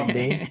 Super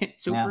something.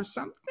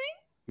 Something.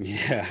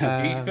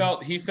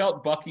 Yeah. He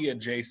felt Bucky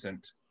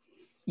adjacent.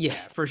 Yeah,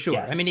 for sure.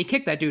 Yes. I mean, he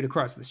kicked that dude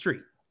across the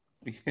street.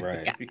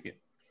 Right.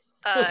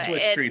 Those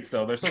Swiss streets,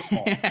 though, they're so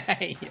small.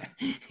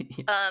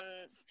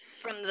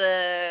 From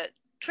the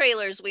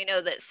trailers, we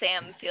know that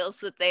Sam feels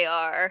that they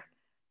are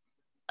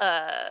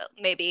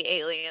maybe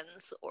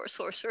aliens or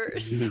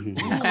sorcerers.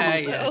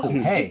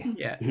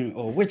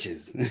 Or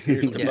witches.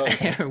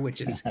 Or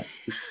witches.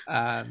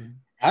 I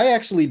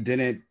actually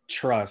didn't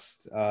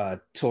trust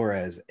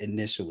Torres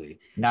initially.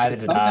 Neither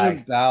did Something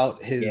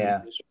about his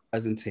initial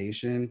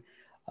presentation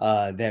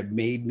that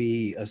made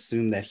me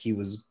assume that he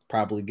was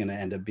probably going to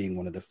end up being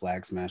one of the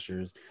flag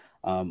smashers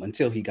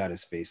until he got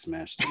his face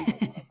smashed.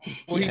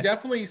 Well, he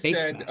definitely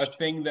said a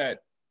thing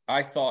that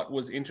I thought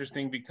was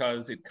interesting,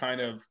 because it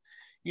kind of,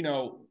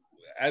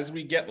 as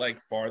we get like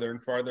farther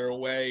and farther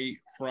away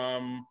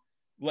from,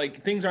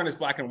 like, things aren't as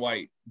black and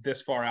white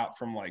this far out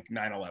from like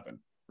 9/11,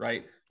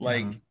 right?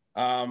 Like,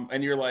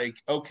 and you're like,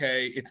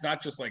 okay, it's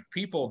not just like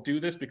people do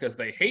this because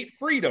they hate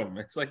freedom.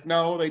 It's like,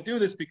 no, they do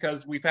this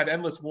because we've had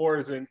endless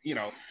wars and,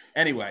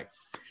 anyway.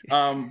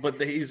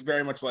 But he's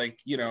very much like,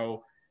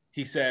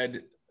 he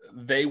said,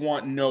 they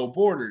want no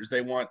borders.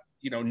 They want,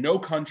 no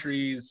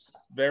countries,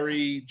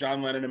 very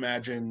John Lennon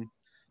Imagine.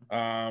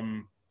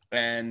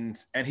 And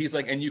he's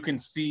like, and you can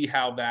see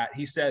how that,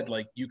 he said,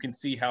 like, you can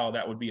see how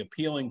that would be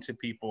appealing to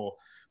people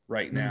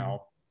right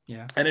now.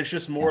 Yeah. And it's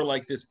just more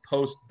like this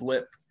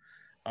post-blip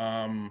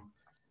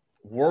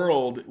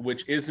world,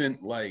 which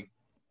isn't like,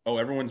 oh,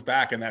 everyone's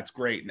back and that's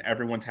great and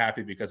everyone's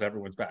happy because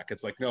everyone's back.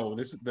 It's like, no,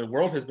 the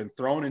world has been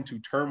thrown into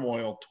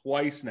turmoil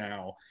twice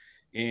now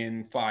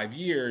in 5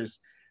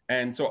 years.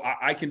 And so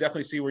I can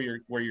definitely see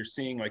where you're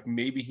seeing, like,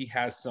 maybe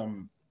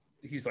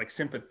he's like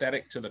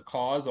sympathetic to the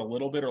cause a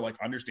little bit, or like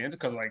understands it,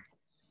 because like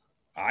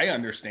I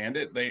understand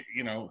it. They,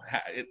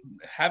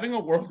 having a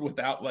world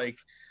without like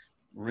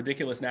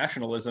ridiculous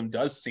nationalism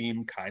does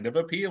seem kind of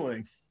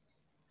appealing.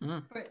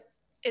 But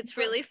It's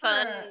really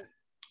fun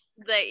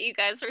that you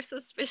guys are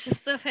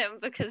suspicious of him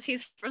because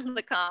he's from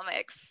the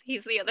comics.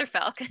 He's the other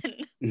Falcon.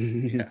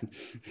 Yeah.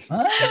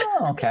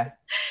 Oh, okay.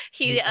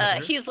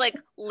 He's like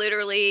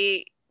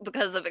literally,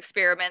 because of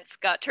experiments,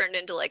 got turned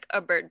into like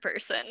a bird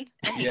person.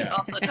 And he can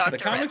also talk The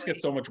to comics Red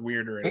get so much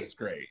weirder and it's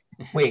great.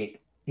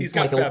 Wait, He's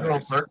got like a literal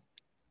feathers. bird?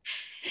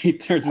 He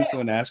turns into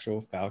an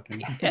astral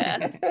falcon.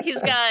 Yeah,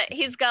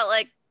 he's got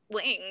like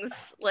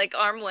wings, like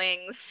arm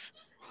wings,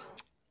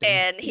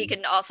 and he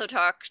can also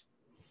talk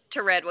to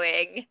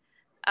Redwing.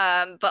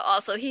 But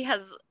also he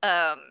has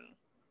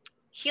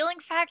healing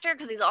factor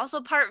because he's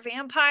also part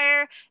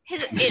vampire.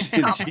 It's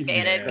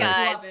complicated, Jesus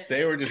guys. Love it.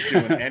 They were just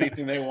doing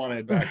anything they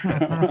wanted back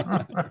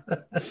then.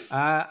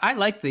 I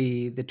like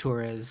the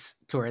Torres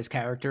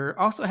character.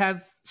 Also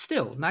have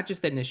still, not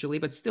just initially,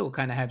 but still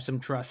kind of have some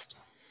trust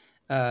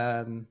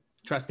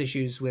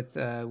issues with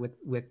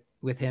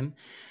him.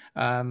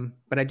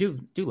 But I do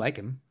like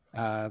him.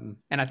 And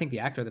I think the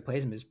actor that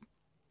plays him is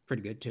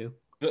pretty good too.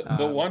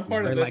 The one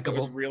part of very this that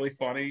was likable. really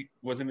funny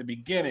was in the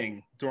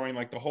beginning, during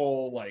like the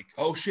whole like,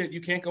 oh shit, you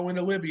can't go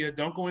into Libya,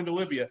 don't go into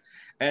Libya,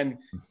 and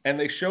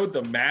they showed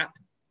the map,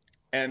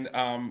 and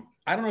I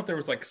don't know if there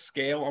was like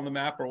scale on the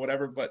map or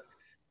whatever, but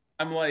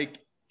I'm like,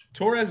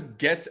 Torres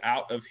gets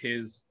out of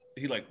his,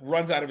 he like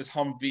runs out of his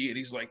Humvee and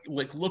he's like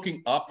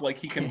looking up like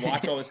he can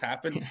watch all this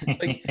happen.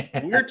 Like,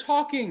 we're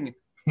talking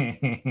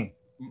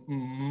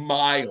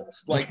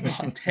miles, like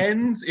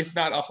tens, if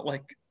not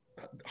like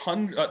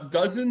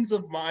dozens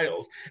of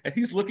miles, and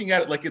he's looking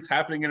at it like it's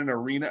happening in an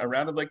arena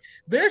around him. Like,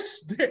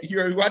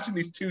 you're watching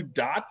these two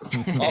dots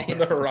off in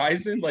the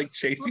horizon like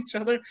chase each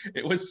other.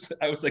 I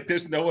was like,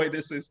 there's no way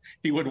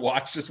he would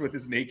watch this with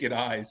his naked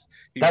eyes.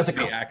 That was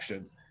the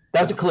action.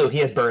 That was a clue. He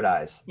has bird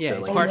eyes. Yeah, so,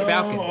 he's like, part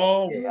Falcon.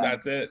 Oh, Yeah.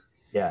 That's it.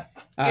 Yeah.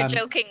 You're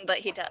joking, but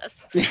he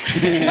does.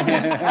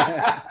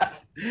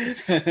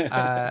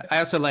 I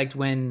also liked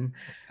when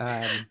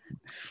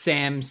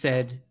Sam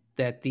said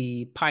that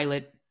the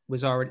pilot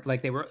was already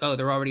like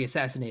they're already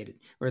assassinated,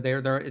 or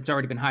it's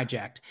already been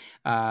hijacked.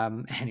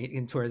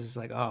 And Torres is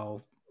like,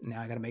 oh,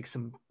 now I gotta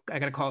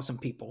call some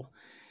people.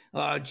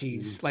 Oh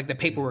geez, like the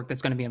paperwork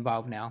that's going to be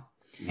involved now.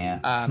 Yeah.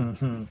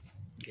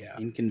 Yeah.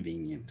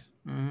 Inconvenient.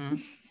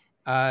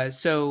 Mm-hmm.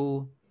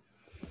 So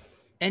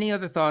any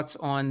other thoughts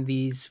on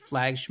these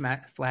flag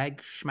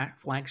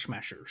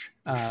smashers,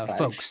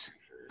 folks?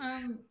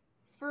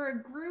 For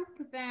a group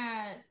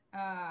that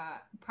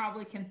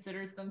probably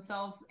considers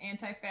themselves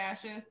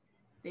anti-fascist,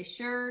 they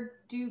sure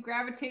do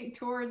gravitate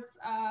towards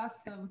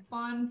some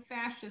fun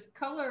fascist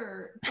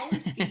color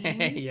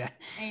schemes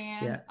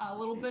and a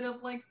little bit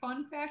of like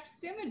fun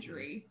fascist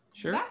imagery.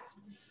 Sure. That's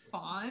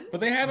fun. But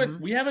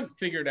we haven't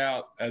figured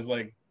out as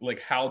like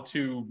how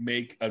to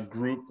make a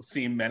group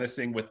seem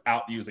menacing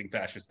without using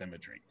fascist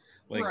imagery.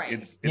 Like, Right.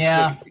 it's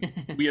just,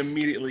 we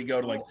immediately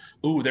go to like,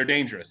 ooh, they're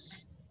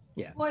dangerous.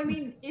 Yeah. Well, I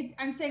mean,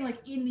 I'm saying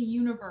like in the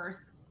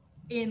universe,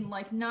 in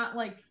like not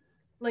like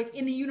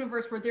in the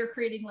universe where they're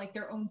creating like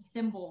their own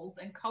symbols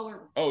and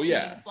color Oh,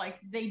 yeah. schemes. Like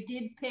they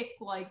did pick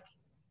like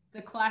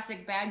the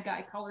classic bad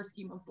guy color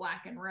scheme of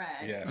black and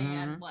red, Yeah.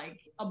 and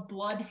like a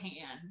blood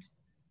hand.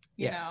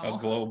 You know, A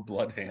glow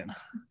blood hand.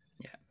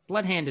 Yeah,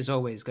 blood hand is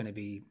always going to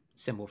be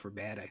symbol for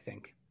bad, I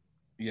think.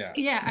 Yeah.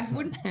 Yeah, I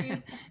wouldn't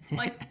do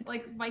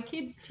like my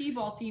kids'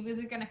 t-ball team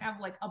isn't gonna have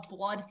like a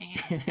blood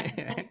hand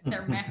as like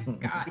their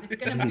mascot.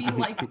 It's gonna be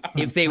like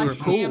If they were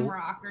cool.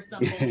 shamrock or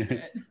some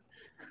bullshit.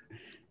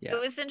 Yeah. It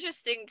was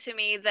interesting to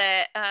me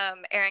that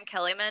Erin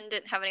Kellyman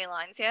didn't have any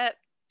lines yet.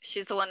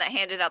 She's the one that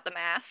handed out the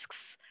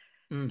masks.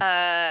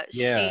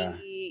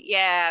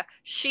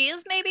 She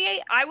is maybe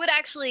I would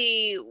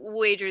actually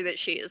wager that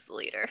she is the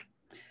leader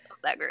of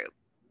that group.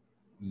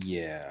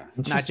 Yeah.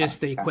 Not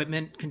just the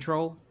equipment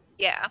control.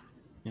 Yeah.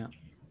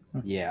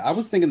 Yeah, I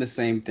was thinking the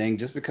same thing,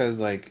 just because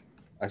like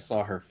I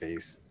saw her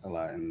face a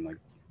lot in like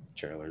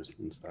trailers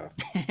and stuff.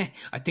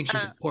 I think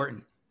she's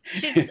important.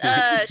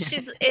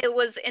 It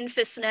was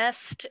Infus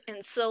Nest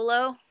in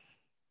Solo.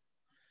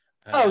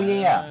 Oh,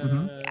 yeah.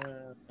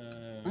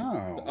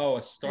 Oh,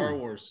 A Star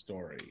Wars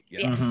story.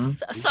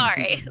 Yes.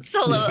 Sorry.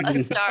 Solo, a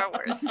Star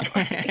Wars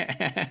story.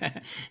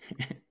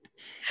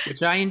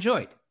 Which I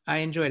enjoyed.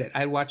 it.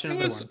 I'd watch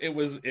another one.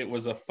 It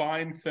was a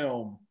fine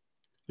film.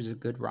 It was a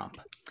good romp.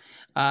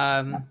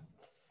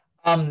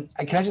 Can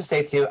I just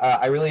say too?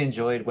 I really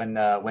enjoyed when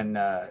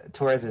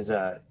Torres is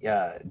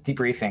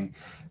debriefing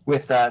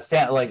with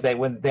Stan. Like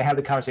when they have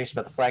the conversation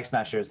about the Flag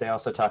Smashers, they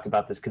also talk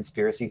about this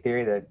conspiracy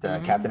theory that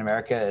Captain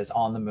America is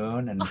on the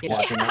moon and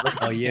watching everything.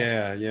 Oh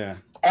yeah, yeah.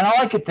 And all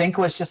I could think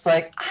was just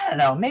like, I don't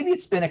know, maybe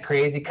it's been a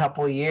crazy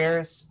couple of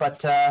years, but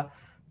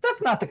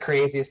that's not the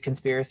craziest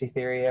conspiracy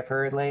theory I've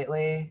heard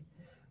lately.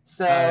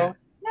 So yeah,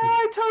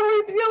 I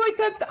totally like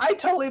that. I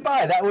totally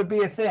buy that would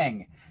be a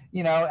thing.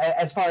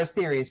 As far as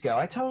theories go,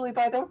 I totally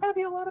buy. There would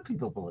probably be a lot of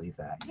people believe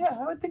that. Yeah,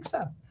 I would think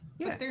so.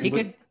 Yeah, he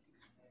could.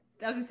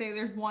 I was gonna say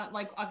there's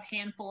a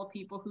handful of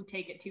people who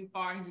take it too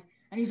far, and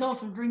he's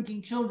also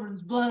drinking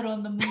children's blood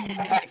on the moon.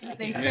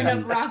 They send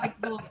up rockets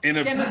full of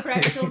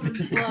Democrat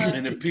children's blood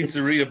in a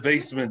pizzeria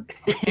basement.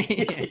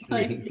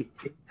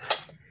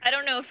 I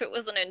don't know if it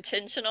was an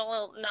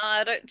intentional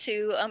nod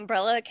to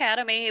Umbrella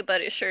Academy, but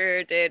it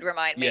sure did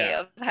remind me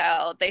of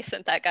how they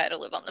sent that guy to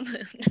live on the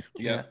moon.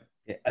 Yeah.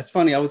 Yeah, it's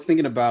funny. I was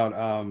thinking about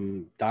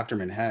Dr.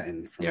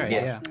 Manhattan from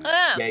Yeah.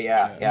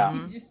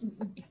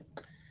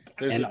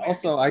 And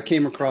also, I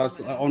came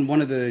across on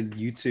one of the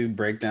YouTube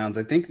breakdowns.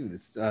 I think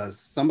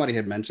somebody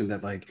had mentioned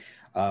that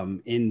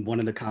in one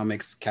of the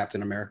comics,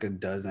 Captain America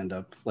does end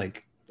up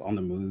on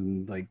the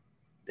moon,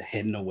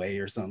 hidden away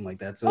or something like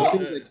that. So it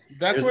seems like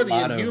that's where the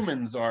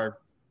Inhumans are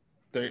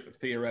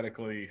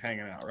theoretically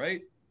hanging out,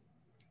 right?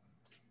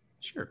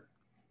 Sure.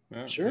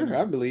 Well, sure,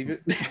 I believe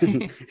it.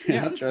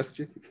 I trust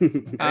you.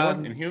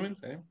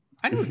 Inhumans? Anyone?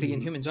 I know what the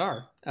Inhumans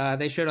are.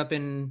 They showed up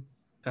in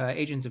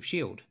Agents of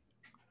S.H.I.E.L.D.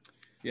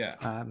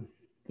 Yeah.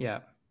 Yeah.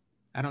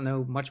 I don't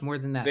know much more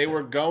than that. They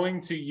were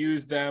going to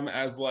use them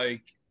as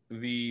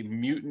the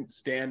mutant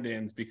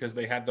stand-ins because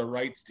they had the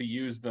rights to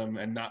use them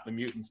and not the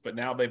mutants. But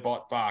now they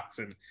bought Fox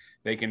and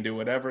they can do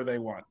whatever they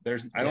want.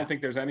 I don't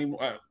think there's any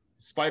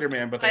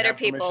Spider-Man, but they have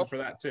permission for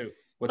that too.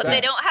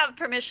 They don't have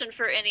permission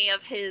for any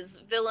of his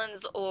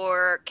villains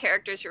or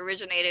characters who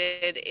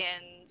originated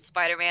in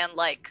Spider-Man,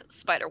 like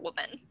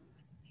Spider-Woman.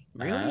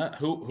 Really?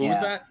 Who's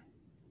that?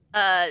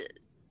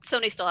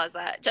 Sony still has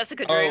that.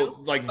 Jessica Drew. Oh,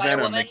 like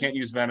Venom. They can't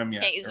use Venom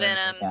yet. Can't use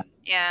Venom.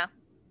 Yeah.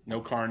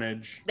 No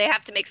Carnage. They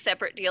have to make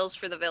separate deals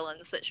for the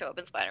villains that show up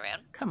in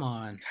Spider-Man. Come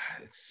on.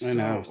 I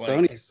know.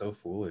 Sony's so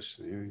foolish.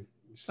 There's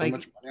so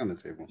much money on the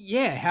table.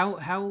 Yeah. How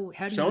do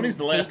Sony's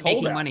the last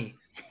making holdout. Money?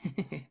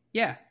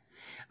 Yeah.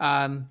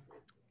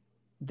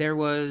 There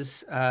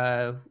was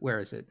where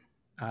is it?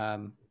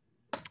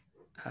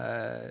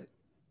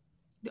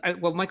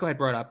 Michael had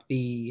brought up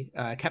the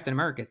Captain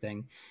America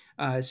thing.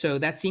 So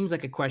that seems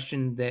like a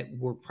question that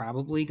we're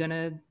probably going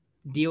to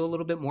deal a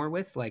little bit more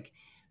with.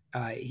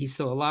 He's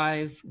still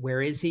alive.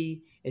 Where is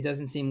he? It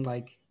doesn't seem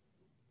like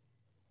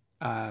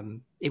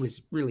it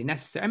was really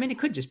necessary. I mean, it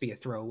could just be a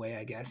throwaway,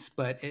 I guess.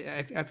 But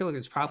I feel like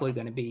it's probably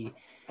going to be,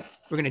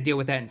 we're going to deal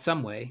with that in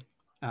some way.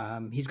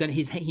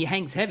 He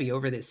hangs heavy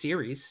over this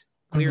series,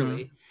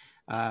 clearly.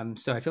 Mm-hmm.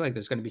 So I feel like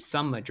there's going to be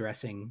some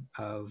addressing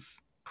of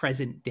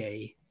present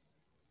day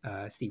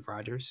Steve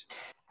Rogers.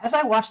 As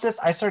I watched this,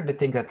 I started to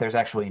think that there's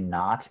actually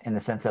not, in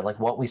the sense that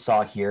what we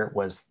saw here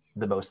was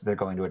the most they're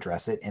going to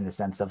address it, in the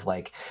sense of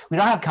we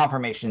don't have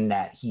confirmation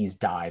that he's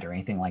died or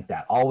anything like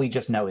that. All we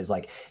just know is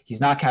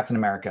he's not Captain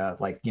America.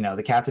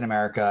 The Captain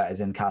America as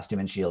in costume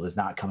and shield is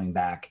not coming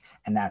back,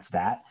 and that's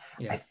that.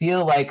 Yeah. I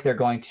feel like they're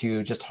going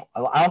to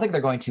I don't think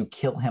they're going to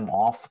kill him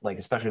off,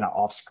 especially not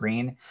off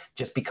screen,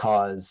 just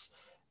because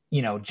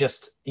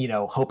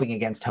hoping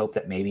against hope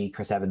that maybe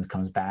Chris Evans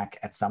comes back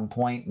at some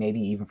point, maybe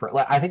even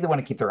I think they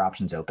want to keep their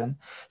options open.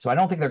 So I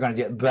don't think they're going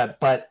to do it,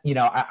 but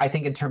I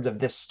think in terms of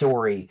this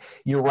story,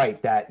 you're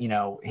right that,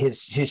 his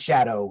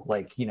shadow,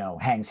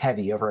 hangs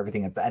heavy over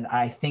everything. And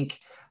I think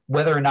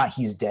whether or not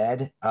he's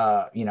dead,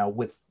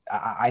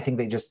 I think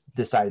they just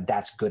decided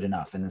that's good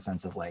enough, in the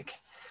sense of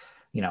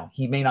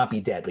he may not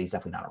be dead, but he's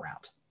definitely not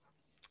around.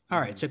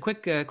 All right. So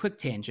quick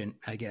tangent,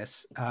 I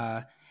guess.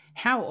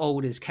 How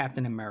old is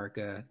Captain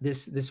America,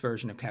 this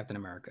version of Captain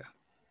America?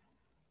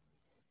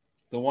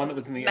 The one that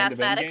was in the end of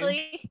Endgame?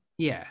 Mathematically?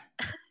 Yeah.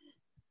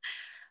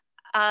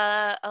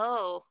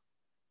 Oh.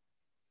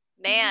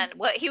 Man,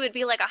 he would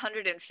be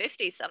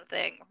 150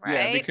 something, right?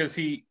 Yeah, because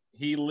he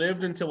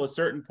lived until a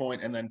certain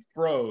point and then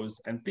froze,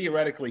 and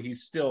theoretically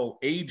he's still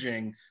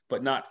aging,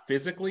 but not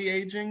physically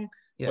aging.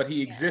 Yeah. But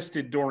he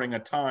existed during a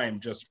time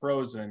just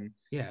frozen.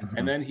 Yeah.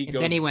 And then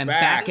he went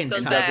back and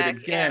does it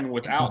again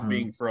without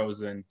being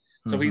frozen.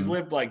 So he's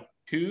lived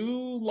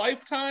 2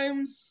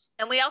 lifetimes.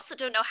 And we also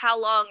don't know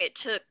how long it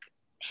took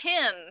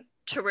him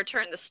to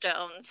return the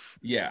stones.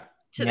 Yeah.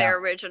 To their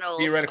original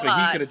Theoretically,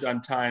 spots. he could have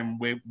done time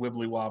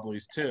wibbly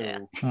wobblies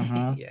too.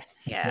 Yeah.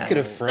 He could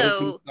have froze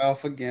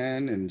himself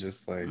again and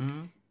just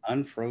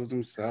unfroze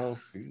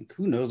himself.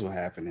 Who knows what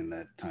happened in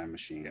that time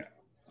machine? Yeah.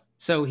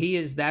 So he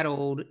is that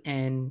old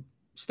and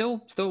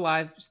still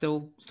alive,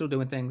 still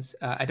doing things.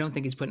 I don't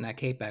think he's putting that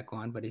cape back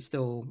on, but he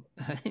still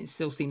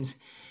seems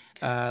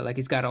like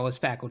he's got all his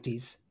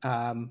faculties.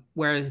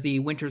 Whereas the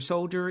Winter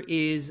Soldier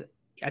is,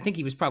 I think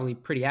he was probably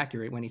pretty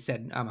accurate when he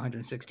said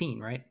 116,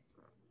 right?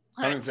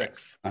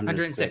 106.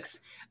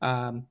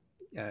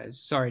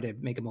 Sorry to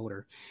make him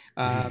older.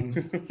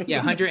 Yeah,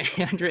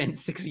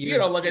 106 years. You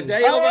know, like a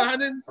day over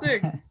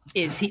 106.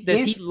 Does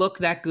he look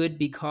that good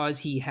because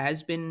he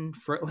has been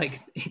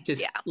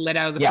just Yeah. let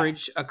out of the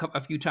fridge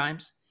a few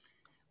times,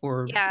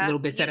 or little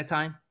bits at a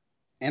time?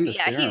 And the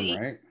serum,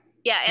 right?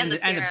 Yeah, and the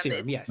serum.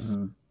 serum. Yes.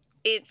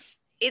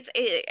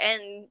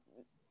 And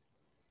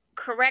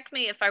correct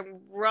me if I'm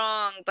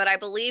wrong, but I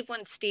believe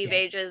when Steve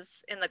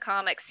ages in the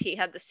comics, he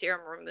had the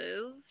serum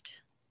removed.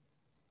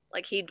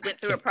 Like he went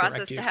through a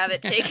process to have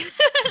it taken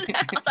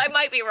out. I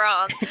might be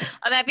wrong.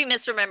 I might be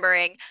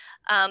misremembering.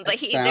 But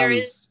there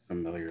is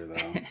familiar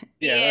though.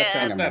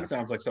 That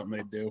sounds like something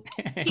they do.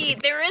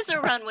 There is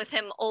a run with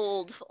him,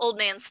 old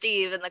man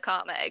Steve in the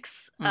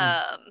comics.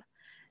 I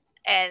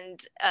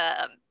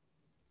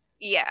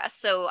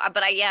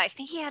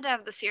think he had to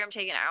have the serum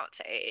taken out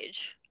to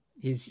age.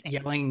 He's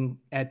yelling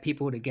at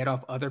people to get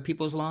off other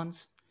people's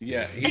lawns.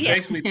 Yeah, he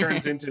basically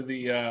turns into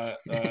the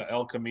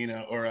El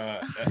Camino or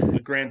the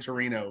Gran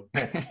Torino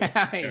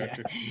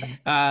character.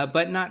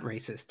 But not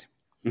racist.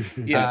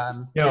 Yes.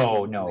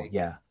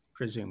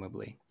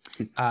 Presumably.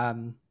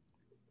 All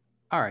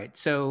right,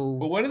 so...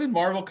 But what did the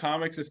Marvel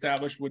Comics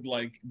establish with,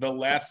 like, the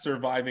last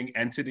surviving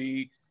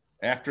entity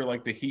after,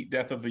 like, the heat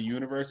death of the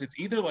universe? It's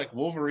either, like,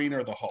 Wolverine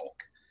or the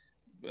Hulk.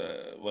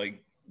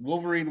 Like,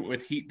 Wolverine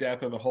with heat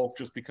death or the Hulk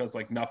just because,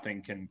 like,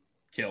 nothing can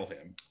kill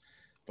him.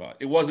 But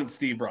it wasn't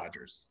Steve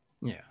Rogers.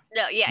 Yeah.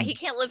 No, he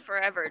can't live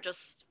forever,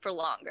 just for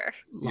longer.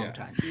 Long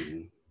time.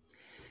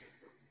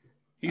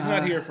 He's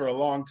not here for a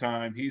long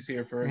time. He's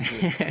here for a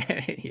good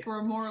time. For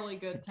a morally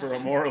good time. For a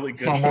morally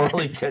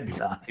good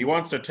time. He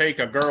wants to take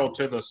a girl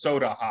to the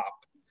soda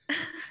hop.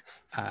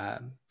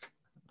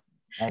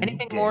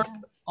 Anything more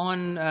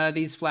on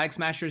these Flag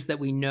Smashers that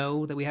we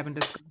know that we haven't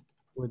discussed,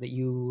 or that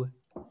you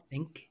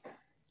think?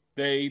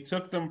 They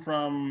took them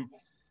from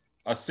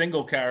a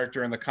single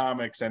character in the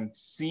comics and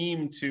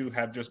seem to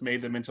have just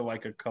made them into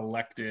like a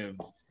collective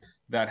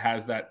that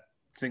has that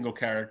single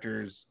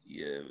character's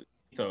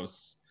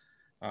ethos.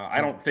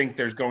 I don't think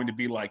there's going to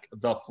be like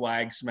the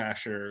Flag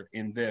Smasher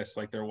in this,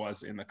 like there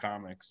was in the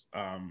comics.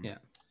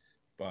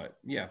 But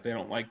yeah, they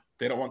don't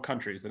want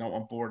countries. They don't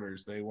want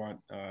borders. They want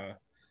a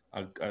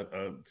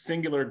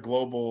singular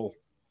global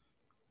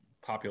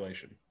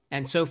population.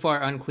 And so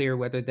far unclear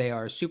whether they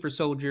are super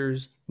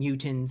soldiers,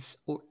 mutants,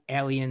 or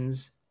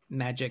aliens,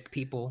 magic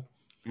people.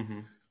 Mm-hmm.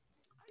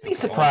 I'd be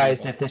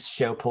surprised if this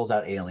show pulls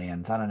out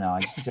aliens. I don't know.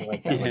 I just feel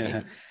like that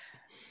would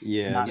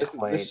be not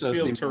this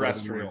feels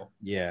terrestrial.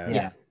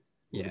 Yeah.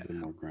 A little bit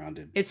more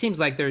grounded. It seems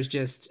like there's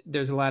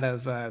a lot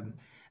of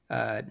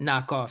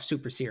knockoff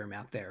super serum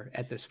out there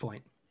at this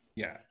point.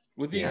 Yeah,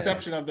 with the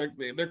exception of there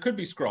could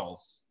be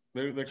Skrulls.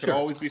 There could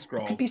always be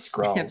Skrulls. Could be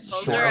Skrulls.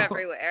 Those are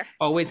everywhere.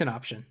 Always an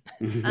option.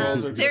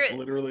 Skrulls are just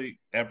literally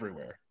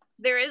everywhere.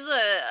 There is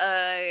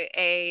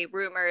a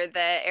rumor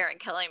that Aaron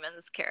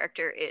Kellyman's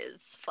character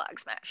is Flag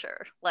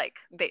Smasher, like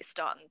based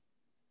on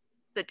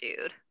the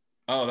dude.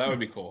 Oh, that would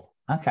be cool.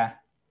 Okay.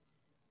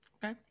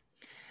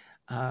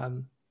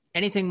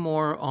 Anything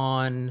more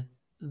on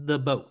the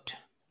boat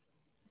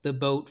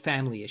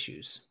family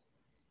issues?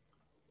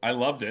 I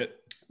loved it.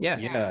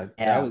 Yeah.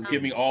 That was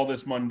give me all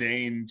this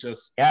mundane,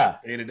 just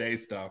day-to-day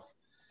stuff.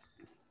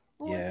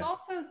 Well, it's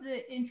also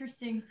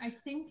interesting. I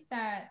think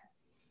that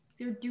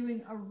they're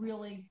doing a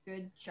really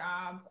good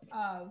job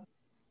of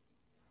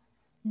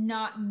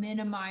not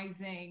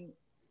minimizing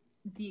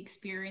the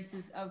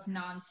experiences of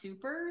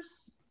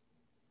non-supers.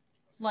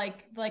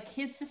 Like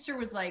his sister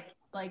was like,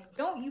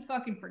 don't you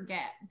fucking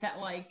forget that,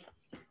 like,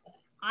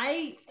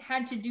 I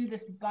had to do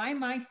this by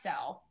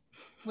myself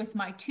with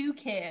my 2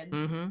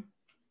 kids,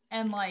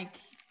 and like,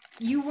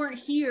 you weren't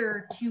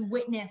here to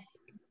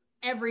witness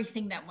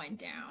everything that went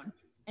down.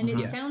 And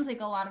it sounds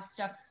like a lot of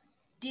stuff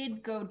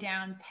did go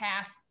down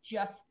past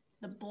just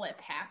the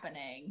blip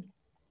happening,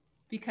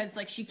 because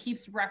like she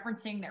keeps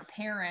referencing their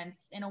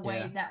parents in a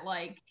way that,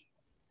 like,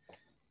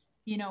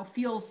 you know,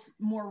 feels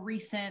more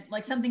recent,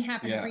 like something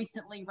happened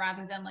recently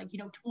rather than like, you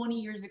know, 20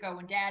 years ago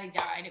when daddy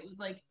died. It was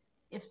like,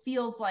 it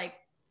feels like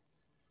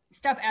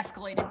stuff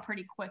escalated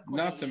pretty quickly.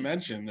 Not to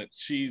mention that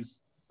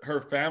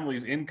her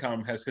family's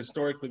income has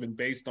historically been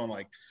based on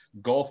like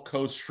Gulf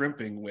Coast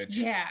shrimping,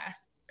 which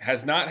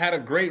has not had a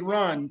great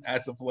run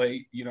as of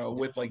late, you know,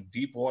 with like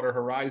Deepwater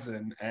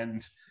Horizon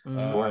and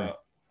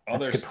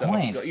other stuff.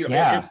 Point. You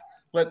know,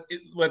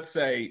 let's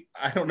say,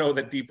 I don't know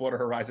that Deepwater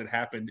Horizon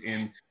happened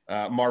in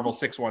Marvel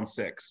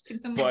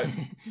 616, but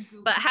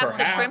half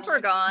the shrimp are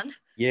gone.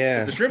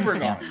 Yeah, the shrimp are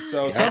gone.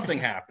 So something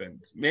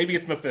happened. Maybe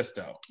it's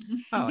Mephisto.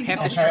 Oh,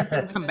 half the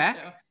shrimp come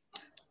back.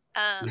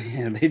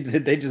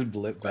 They just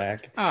blip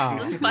back. Oh,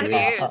 those 5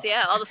 years.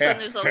 Yeah, all of a sudden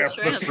there's all the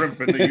shrimp. The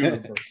shrimp in the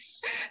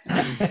universe.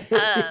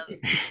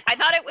 I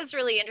thought it was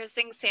really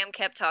interesting. Sam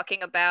kept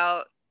talking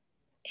about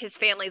his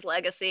family's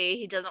legacy.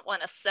 He doesn't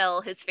want to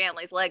sell his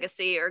family's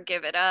legacy or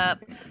give it up,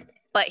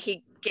 but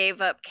he gave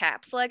up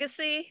Cap's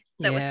legacy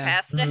that was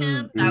passed to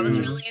him. That was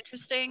really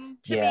interesting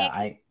to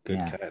me. Good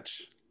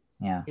catch.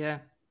 Yeah.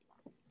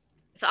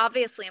 It's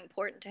obviously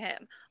important to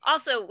him.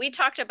 Also, we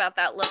talked about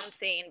that loan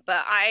scene,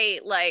 but I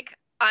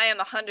I am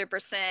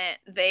 100%.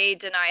 They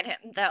denied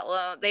him that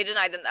loan. They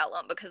denied them that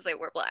loan because they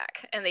were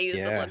black, and they used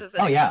the Yeah. blip as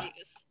an Oh, yeah.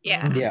 excuse.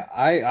 Yeah. Yeah,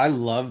 I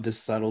love the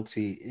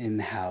subtlety in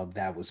how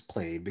that was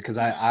played because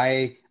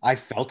I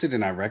felt it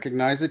and I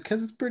recognized it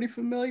because it's pretty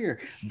familiar.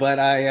 But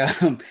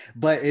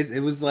but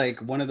it was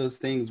like one of those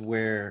things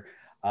where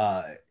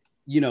uh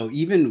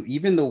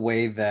even the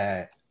way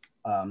that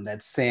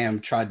that Sam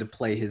tried to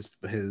play his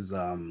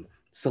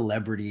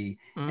celebrity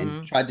and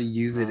Mhm. tried to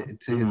use it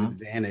to his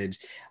advantage.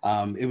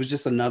 It was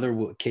just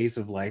another case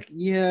of like,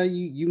 yeah,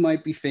 you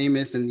might be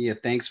famous and yeah,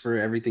 thanks for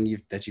everything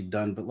you've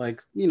done, but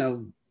like,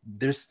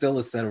 there's still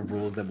a set of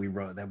rules that we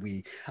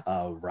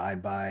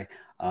ride by,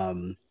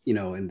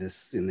 in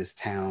this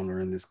town or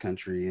in this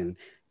country, and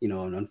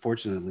and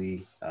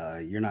unfortunately,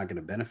 you're not going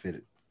to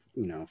benefit,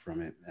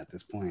 from it at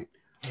this point.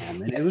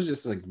 And it was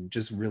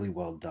just really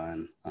well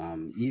done.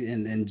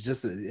 And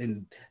just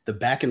in the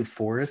back and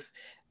forth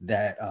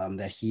that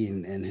he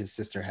and his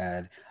sister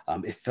had,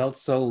 it felt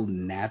so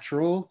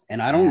natural.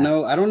 And I don't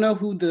know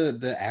who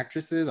the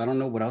actress is. I don't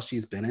know what else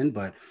she's been in,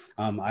 but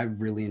I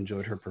really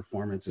enjoyed her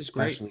performance, It's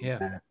great, especially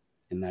yeah.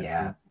 in that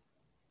Yeah. scene.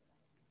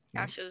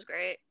 Yeah, she was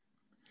great.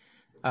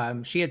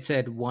 She had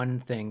said one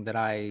thing that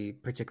I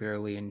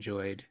particularly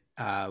enjoyed,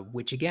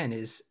 which again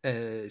is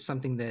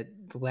something that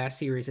the last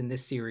series and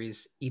this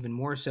series even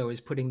more so is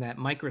putting that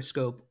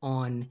microscope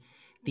on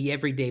the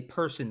everyday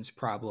person's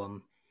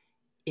problem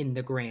in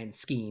the grand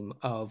scheme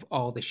of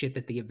all the shit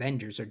that the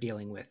Avengers are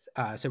dealing with.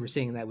 So we're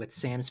seeing that with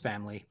Sam's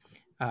family.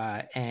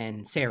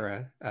 And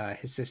Sarah,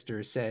 his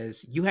sister,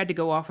 says, "You had to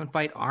go off and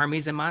fight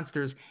armies and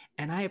monsters,"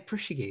 and I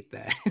appreciate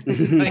that.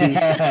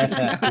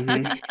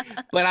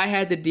 But I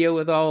had to deal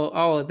with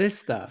all of this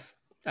stuff.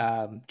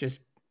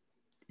 Just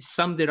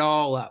summed it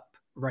all up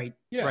right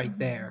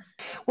there.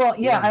 Well,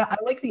 yeah, Yeah. I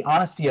like the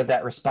honesty of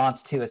that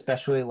response too,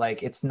 especially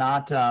like it's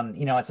not,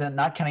 it's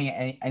not kind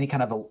of any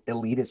kind of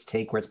elitist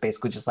take where it's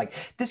basically just like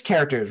this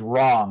character is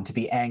wrong to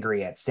be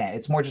angry at Sam.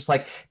 It's more just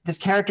like this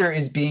character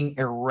is being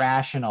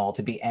irrational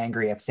to be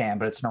angry at Sam,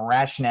 but it's an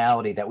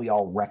irrationality that we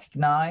all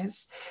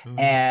recognize,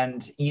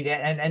 and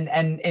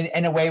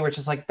in a way where it's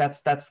just like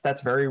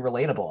that's very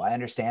relatable. I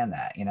understand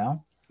that,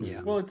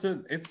 Yeah. Well, it's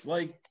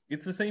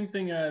the same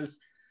thing as,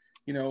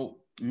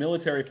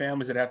 military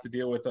families that have to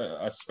deal with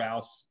a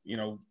spouse,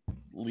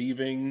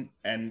 leaving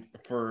and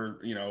for,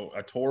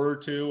 a tour or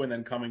two and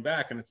then coming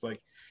back. And it's like,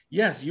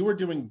 yes, you were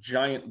doing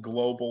giant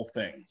global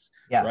things.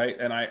 Yeah. Right.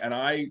 And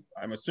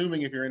I'm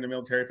assuming if you're in a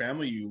military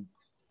family, you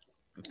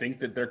think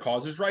that their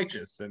cause is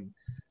righteous and,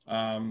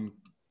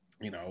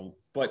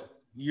 but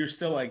you're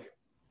still like,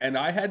 and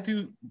I had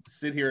to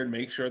sit here and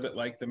make sure that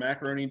like the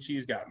macaroni and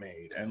cheese got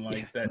made and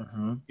like that,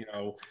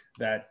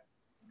 that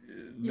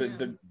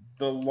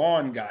the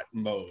lawn got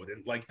mowed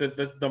and like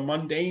the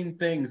mundane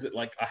things that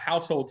like a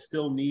household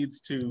still needs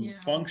to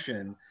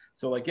function.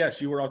 So like, yes,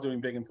 you were all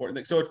doing big important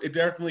things. So it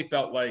definitely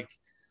felt like,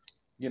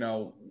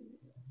 I'm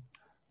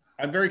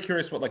very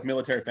curious what like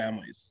military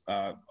families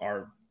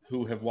are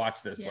who have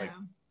watched this like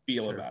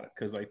feel about it,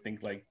 because I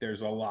think like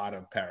there's a lot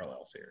of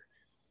parallels here.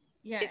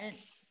 Yeah,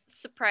 it's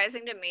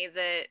surprising to me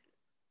that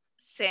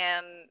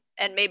Sam,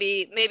 and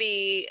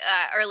maybe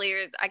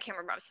earlier, I can't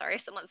remember, I'm sorry,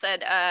 someone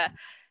said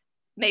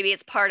maybe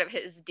it's part of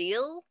his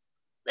deal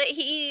that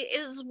he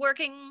is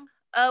working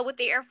with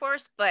the Air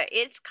Force, but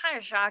it's kind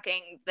of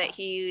shocking that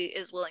he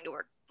is willing to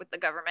work with the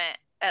government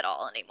at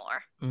all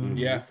anymore.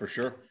 Yeah, for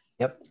sure.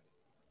 Yep.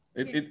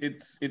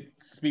 It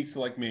speaks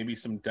to like maybe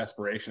some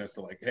desperation as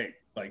to like, hey,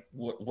 like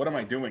what am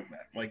I doing then?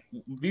 Like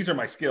these are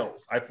my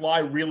skills. I fly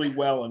really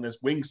well in this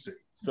wingsuit,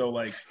 so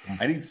like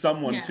I need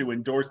someone to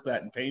endorse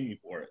that and pay me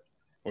for it.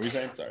 What were you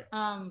saying? Sorry.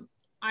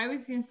 I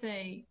was gonna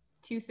say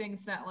two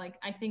things that like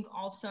I think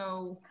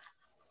also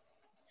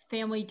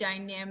family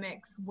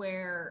dynamics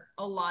where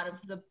a lot of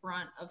the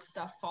brunt of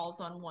stuff falls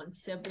on one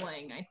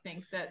sibling. I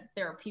think that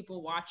there are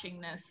people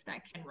watching this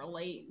that can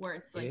relate, where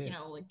it's like,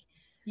 like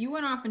you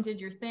went off and did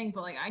your thing,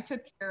 but like I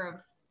took care of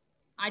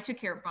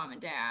mom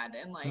and dad,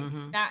 and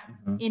like that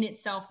in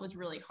itself was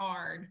really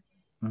hard.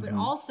 But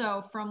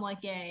also from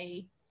like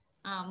a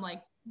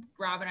like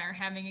Rob and I are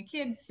having a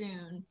kid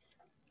soon,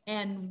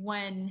 and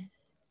when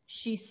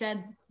she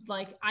said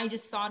like, I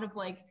just thought of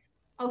like,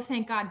 oh,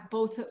 thank God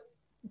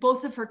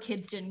both of her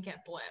kids didn't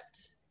get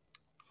blipped.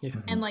 Yeah.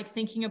 And like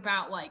thinking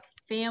about like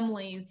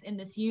families in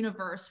this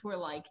universe where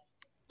like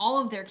all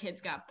of their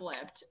kids got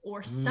blipped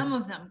or some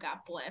of them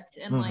got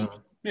blipped, and like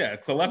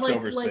it's the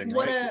leftovers thing.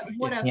 What right?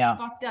 what a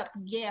fucked up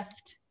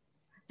gift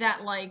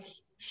that like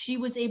she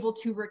was able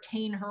to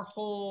retain her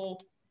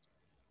whole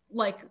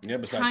like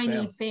tiny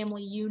Sam.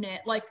 family unit,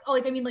 like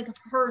I mean like of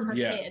her and her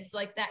kids,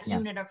 like that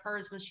unit of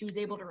hers she was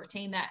able to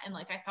retain that. And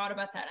like I thought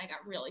about that and I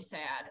got really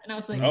sad, and I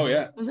was like,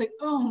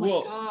 oh my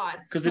God,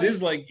 because it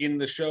is like in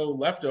the show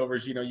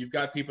Leftovers, you've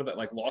got people that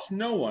like lost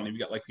no one, you've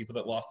got like people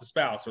that lost a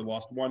spouse or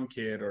lost one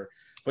kid,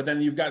 but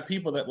then you've got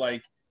people that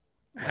like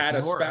had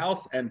a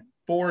spouse and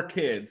 4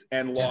 kids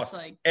and lost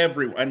like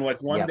everyone, and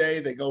like one day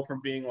they go from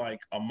being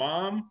like a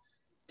mom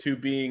to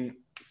being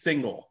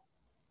single,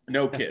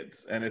 no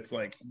kids, and it's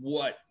like,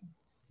 what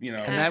you know.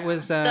 And that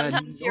was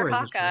sometimes you're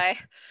Nora's issue.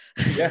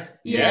 Hawkeye.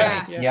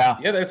 Yeah.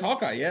 That's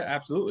Hawkeye. Yeah,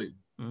 absolutely.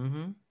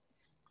 Mm-hmm.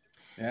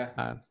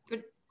 Yeah.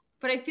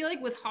 But I feel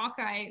like with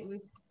Hawkeye,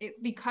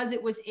 because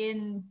it was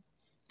in,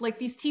 like,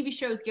 these TV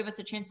shows give us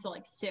a chance to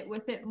like sit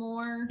with it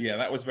more. Yeah,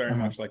 that was very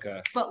much like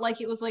a. But like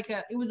it was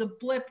a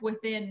blip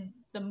within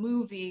the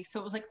movie,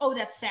 so it was like, oh,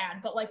 that's sad,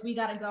 but like we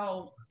gotta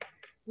go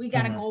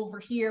over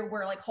here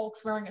where like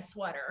Hulk's wearing a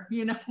sweater,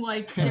 you know,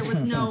 like there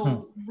was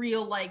no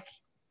real like.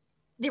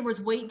 There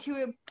was weight to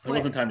it. There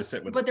wasn't time to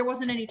sit with it. But there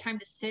wasn't any time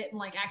to sit and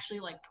like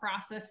actually like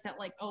process that,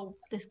 like, oh,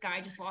 this guy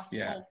just lost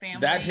his whole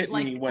family. That hit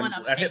like, me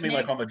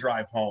like on the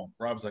drive home,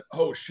 where I was like,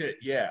 oh shit,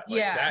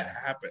 that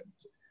happened.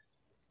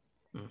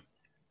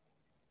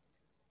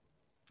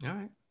 All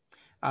right.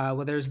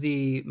 Well, there's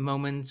the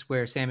moments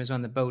where Sam is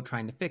on the boat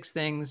trying to fix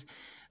things,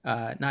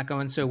 not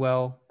going so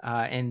well,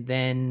 and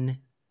then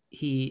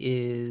he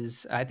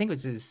is. I think it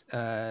was his.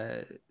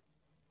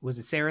 Was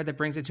it Sarah that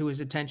brings it to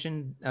his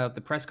attention of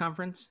the press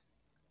conference?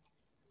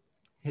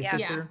 His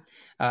sister,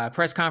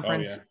 press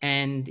conference,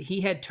 and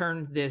he had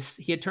turned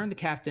the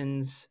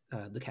Captain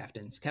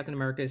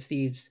America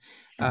Steve's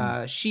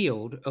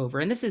shield over,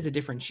 and this is a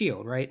different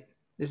shield, right?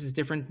 This is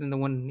different than the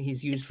one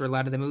he's used for a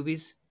lot of the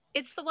movies.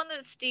 It's the one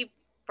that Steve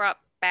brought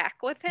back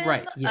with him,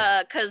 right?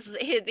 Yeah, because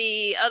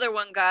the other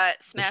one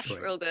got smashed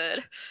destroyed real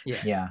good.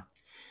 Yeah.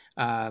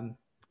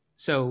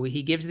 So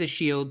he gives the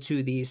shield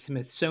to the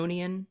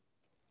Smithsonian,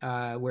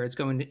 where it's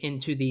going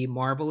into the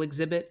Marvel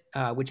exhibit,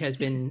 which has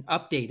been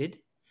updated.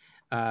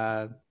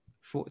 To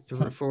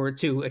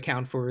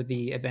account for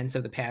the events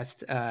of the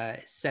past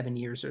 7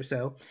 years or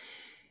so.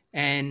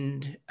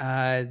 And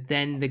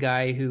then the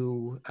guy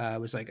who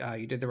was like, oh,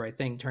 you did the right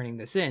thing turning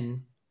this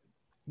in,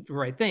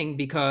 right thing,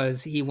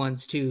 because he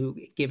wants to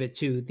give it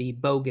to the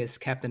bogus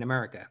Captain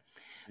America.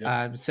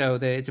 Yep.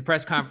 It's a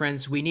press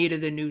conference. We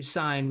needed a new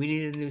sign. We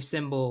needed a new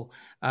symbol.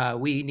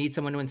 We need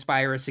someone to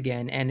inspire us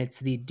again. And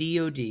it's the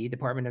DoD,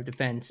 Department of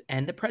Defense,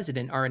 and the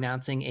president are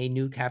announcing a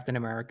new Captain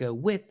America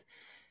with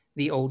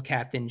the old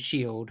Captain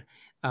shield,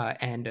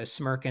 and a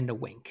smirk and a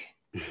wink.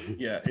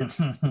 Yeah.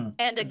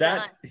 And a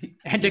gun.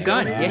 And a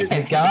gun.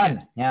 A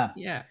gun. Yeah.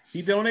 Yeah.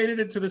 He donated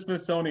it to the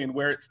Smithsonian,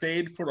 where it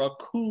stayed for a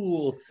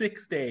cool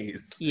 6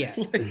 days. Yeah.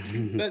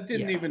 That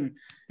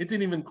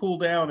didn't even cool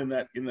down in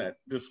that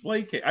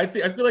display case. I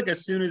feel like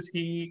as soon as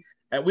we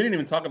didn't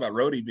even talk about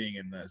Rhodey being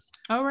in this.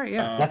 Oh, right.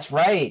 Yeah. That's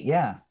right.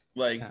 Yeah.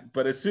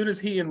 But as soon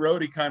as he and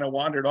Rhodey kind of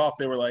wandered off,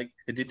 they were like,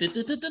 yep.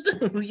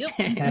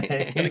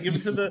 Gotta give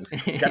it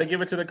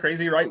to the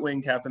crazy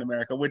right-wing Captain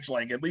America, which,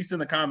 like, at least in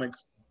the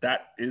comics,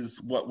 that is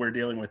what we're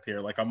dealing with here.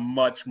 Like a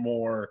much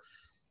more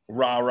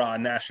rah-rah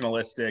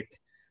nationalistic,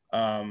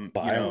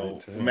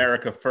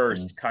 America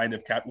first kind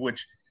of cap,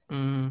 which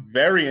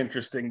very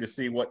interesting to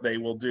see what they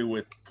will do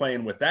with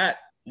playing with that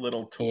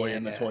little toy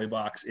in the toy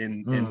box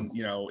in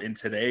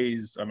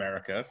today's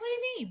America. What do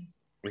you mean?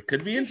 It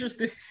could be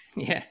interesting.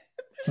 Yeah.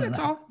 That's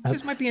all.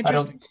 Just might be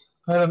interesting.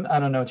 I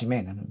don't know what you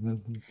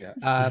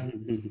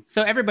mean.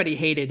 So everybody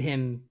hated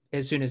him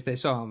as soon as they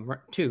saw him,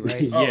 too,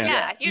 right?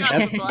 Yeah, you're not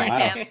supposed to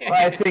like him. Well,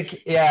 I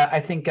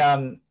think,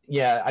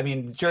 I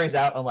mean, the jury's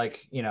out on,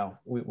 like,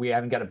 we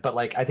haven't got it, but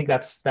like, I think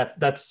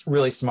that's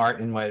really smart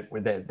in where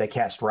they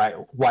cast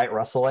Wyatt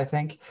Russell, I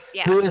think,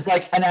 who is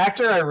like an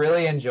actor I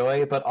really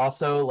enjoy, but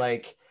also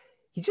like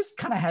he just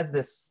kind of has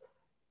this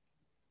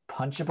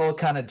punchable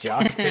kind of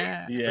jock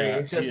face. He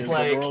is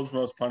the world's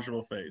most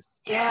punchable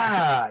face.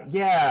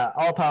 Yeah.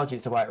 All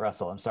apologies to Wyatt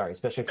Russell. I'm sorry,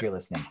 especially if you're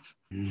listening.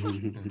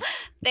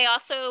 They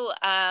also,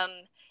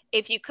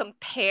 if you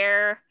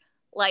compare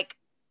like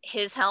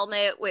his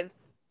helmet with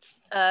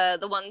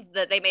the ones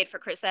that they made for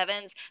Chris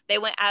Evans, they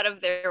went out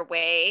of their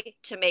way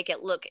to make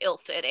it look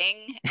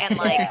ill-fitting and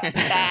like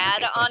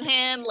bad on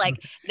him. Like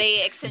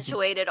they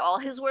accentuated all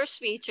his worst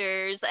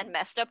features and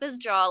messed up his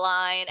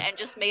jawline and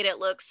just made it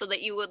look so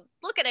that you would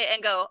look at it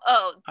and go,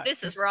 oh,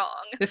 this is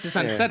wrong. This is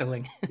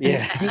unsettling.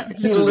 Yeah.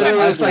 He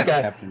literally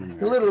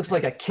looks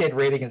like a kid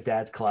raiding his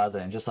dad's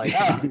closet and just like,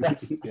 oh,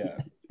 that's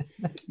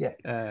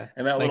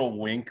and that little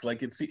wink,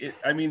 like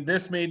I mean,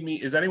 this made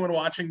me. Is anyone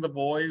watching The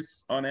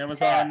Boys on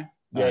Amazon?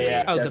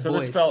 Yeah. So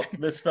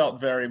this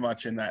felt very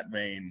much in that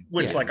vein,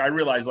 which like I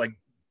realized like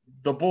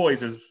The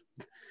Boys is,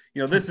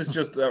 this is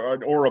just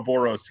an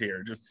Ouroboros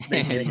here, just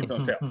snake eating its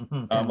own tail.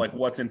 Like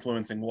what's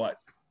influencing what,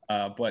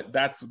 but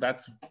that's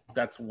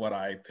what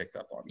I picked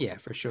up on. Yeah,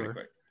 for sure.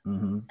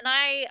 And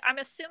I'm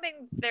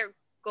assuming they're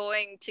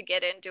going to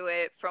get into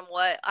it from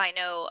what I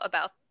know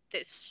about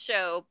this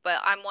show,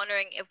 but I'm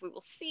wondering if we will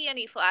see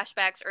any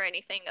flashbacks or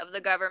anything of the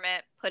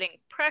government putting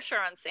pressure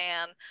on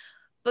Sam,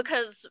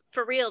 because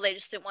for real, they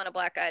just didn't want a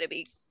black guy to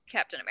be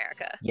Captain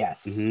America.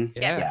 Yes. Mm-hmm.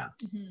 Yeah.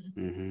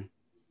 Mm-hmm.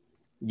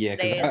 Yeah,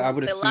 because I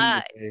would assume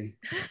I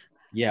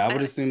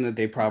would assume that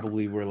they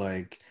probably were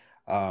like,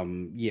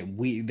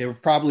 they were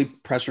probably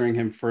pressuring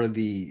him for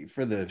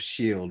the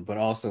shield, but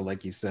also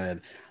like you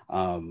said,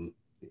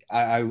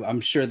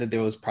 I'm sure that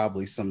there was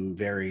probably some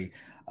very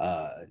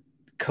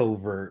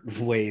covert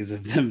ways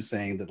of them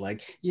saying that,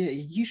 like, yeah,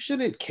 you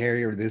shouldn't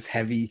carry this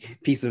heavy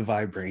piece of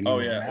vibranium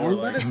around.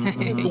 Like, Let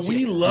us but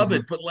we love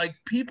it, but like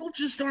people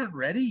just aren't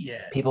ready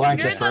yet. People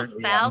aren't You're just the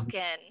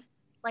Falcon.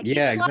 Like, you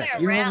fly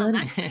exactly. You're around.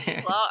 already... That's who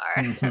you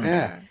are.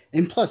 Yeah,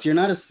 and plus, you're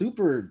not a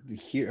super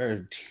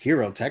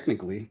hero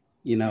technically.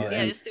 You know,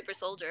 Yeah, you're super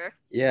soldier.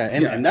 Yeah,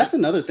 and that's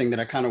another thing that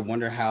I kind of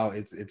wonder how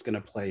it's gonna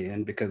play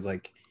in, because,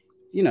 like,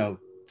 you know,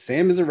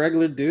 Sam is a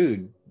regular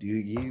dude.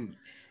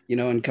 You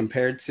know, and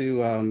compared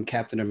to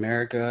Captain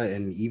America,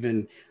 and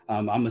even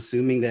I'm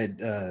assuming that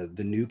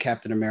the new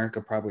Captain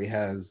America probably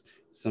has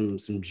some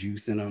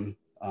juice in him.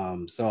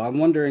 So I'm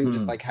wondering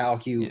just like how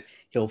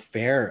he'll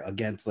fare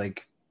against,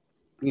 like,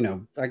 you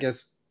know, I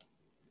guess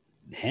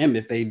him.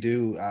 If they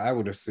do, I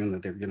would assume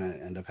that they're gonna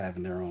end up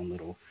having their own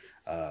little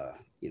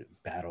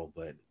battle.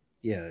 But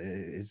yeah,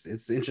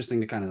 it's interesting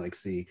to kind of like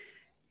see.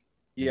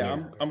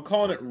 Yeah, I'm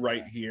calling it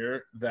right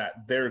here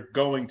that they're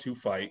going to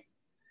fight,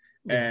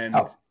 and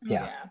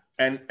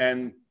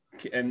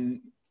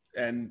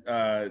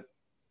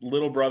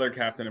little brother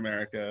Captain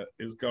America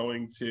is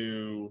going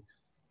to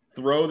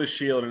throw the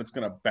shield, and it's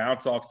going to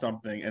bounce off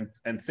something,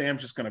 and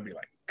Sam's just going to be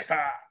like,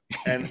 "Ka!"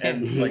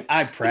 and like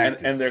I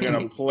practice, and they're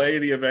going to play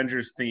the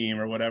Avengers theme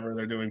or whatever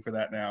they're doing for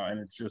that now,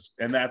 and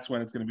that's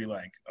when it's going to be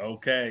like,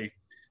 okay,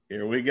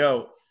 here we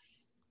go.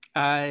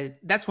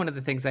 That's one of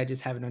the things I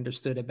just haven't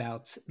understood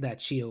about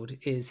that shield,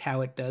 is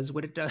how it does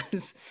what it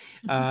does.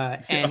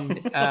 And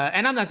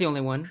I'm not the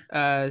only one.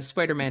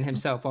 Spider-Man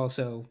himself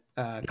also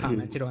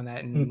commented on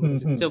that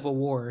in Civil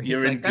War.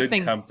 You're in good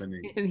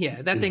company.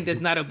 Yeah, that thing does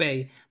not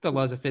obey the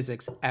laws of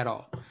physics at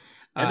all.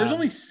 And there's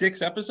only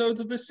 6 episodes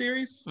of this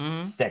series?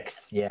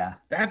 6, yeah.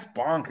 That's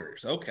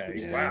bonkers. Okay,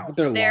 yeah, wow. But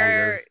they're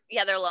longer.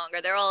 Yeah, they're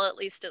longer. They're all at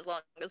least as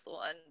long as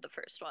the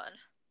first one.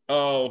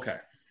 Oh, okay.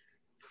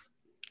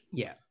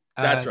 Yeah.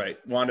 That's right.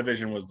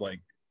 WandaVision was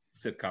like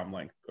sitcom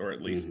length, or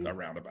at least a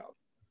roundabout.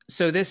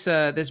 So this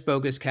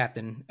bogus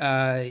captain,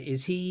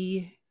 is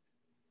he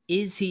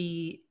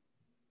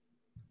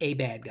a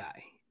bad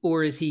guy,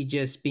 or is he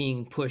just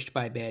being pushed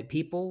by bad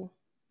people?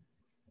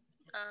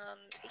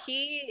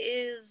 He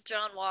is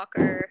John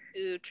Walker,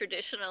 who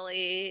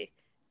traditionally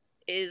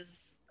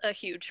is a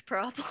huge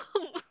problem.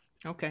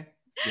 Okay.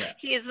 Yeah.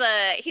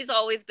 He's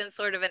always been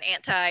sort of an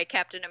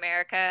anti-Captain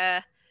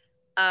America,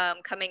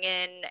 coming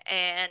in,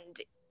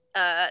 and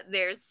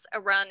there's a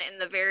run in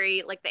the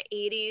the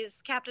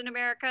 80s Captain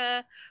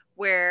America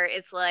where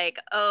it's like,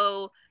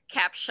 oh,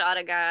 Cap shot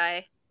a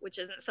guy, which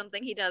isn't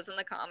something he does in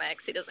the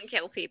comics. He doesn't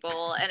kill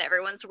people, and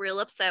everyone's real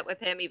upset with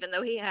him, even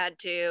though he had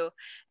to.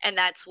 And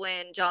that's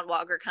when John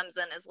Walker comes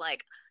in as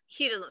like,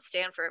 he doesn't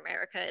stand for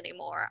America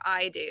anymore.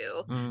 I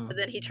do. But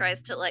then he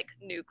tries to like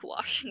nuke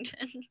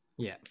Washington.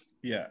 Yeah.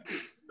 Yeah.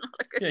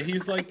 Yeah,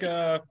 he's like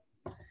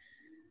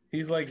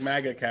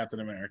MAGA Captain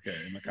America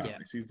in the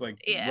comics. He's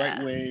like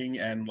right wing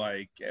and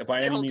like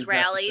by any means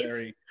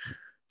necessary.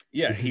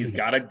 Yeah, he's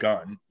got a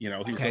gun. You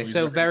know, he's okay.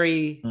 So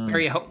very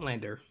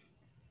Homelander.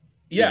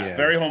 Yeah,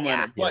 very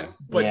Homelander.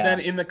 But then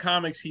in the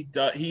comics, he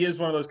is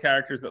one of those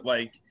characters that,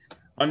 like,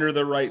 under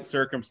the right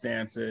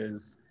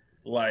circumstances,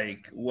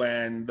 like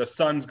when the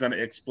sun's going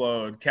to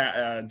explode,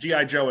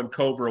 G.I. Joe and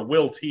Cobra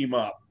will team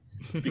up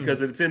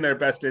because it's in their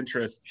best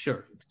interest,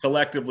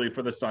 collectively,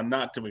 for the sun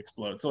not to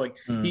explode. So like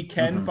he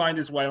can find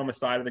his way on the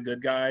side of the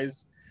good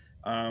guys,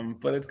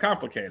 but it's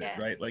complicated,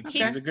 right? Like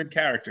he's a good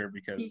character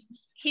because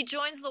he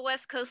joins the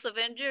West Coast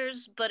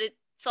Avengers, but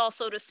it's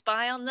also to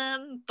spy on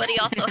them, but he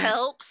also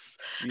helps.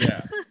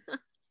 Yeah.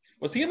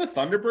 Was he in the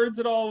Thunderbirds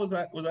at all? Was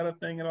that a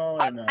thing at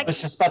all? I was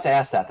just about to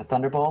ask that. The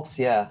Thunderbolts,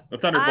 yeah. The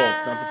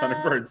Thunderbolts, not the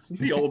Thunderbirds.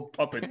 The old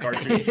puppet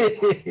cartoon.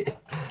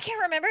 I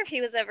can't remember if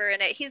he was ever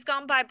in it. He's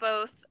gone by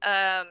both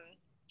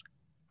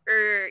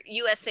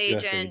US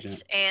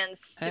Agent and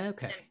Super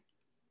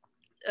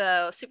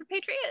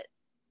Patriot.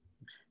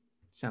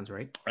 Sounds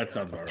right. That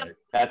sounds about right.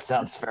 That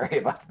sounds very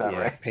about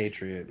right.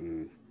 Patriot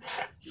and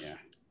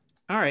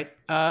All right.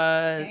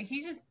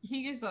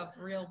 He gives off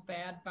real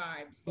bad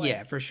vibes. Like,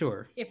 yeah, for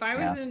sure. If I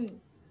was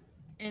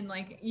in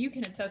like, you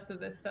can attest to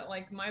this, that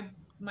like my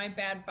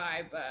bad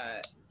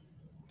vibe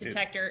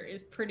detector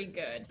is pretty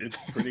good.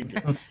 It's pretty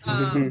good.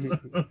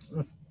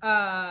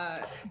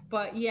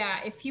 But yeah,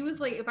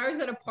 if I was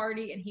at a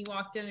party and he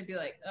walked in, I'd be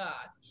like,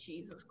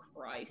 Jesus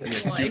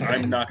Christ. Like, dude,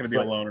 I'm not going to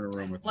be alone in a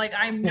room with this guy.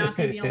 I'm not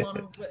going to be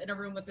alone in a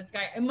room with this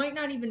guy. I might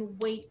not even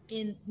wait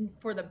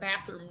for the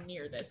bathroom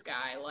near this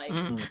guy. Like,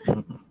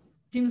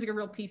 seems like a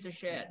real piece of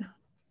shit.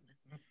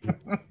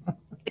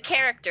 The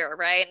character,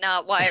 right?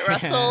 Not Wyatt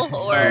Russell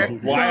or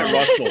Wyatt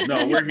Russell.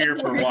 No, we're here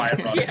for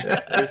Wyatt Russell.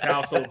 This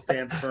household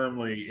stands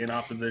firmly in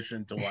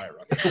opposition to Wyatt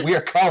Russell. We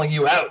are calling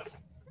you out.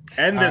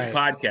 And this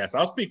podcast.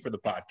 I'll speak for the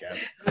podcast.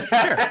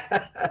 Sure.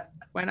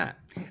 Why not?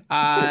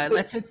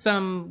 Let's hit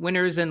some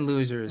winners and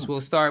losers.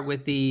 We'll start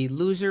with the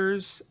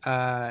losers.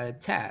 Tab,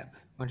 why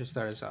don't you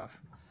start us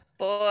off?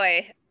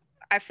 Boy,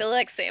 I feel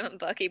like Sam and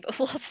Bucky both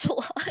lost a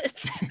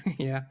lot.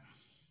 Yeah.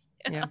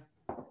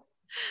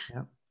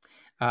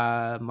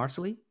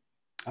 Marcelly?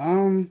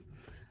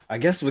 I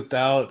guess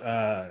without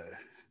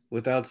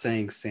without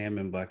saying Sam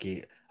and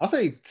Bucky, I'll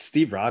say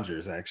Steve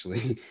Rogers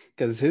actually,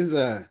 because his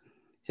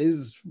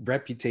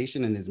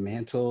reputation and his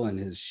mantle and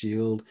his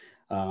shield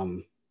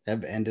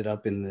have ended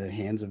up in the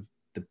hands of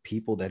the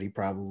people that he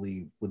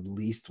probably would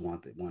least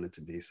want it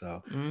to be.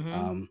 So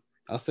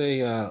I'll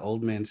say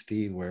Old Man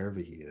Steve wherever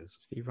he is.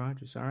 Steve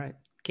Rogers. All right,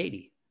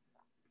 Katie.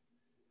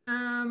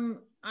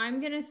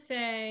 I'm gonna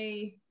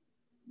say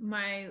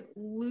my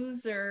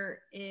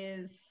loser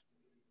is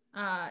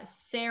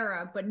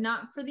Sarah, but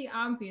not for the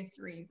obvious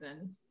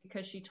reasons,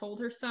 because she told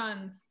her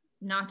sons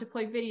not to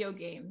play video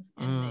games,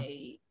 and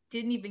they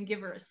didn't even give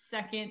her a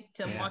second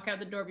to walk out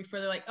the door before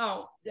they're like,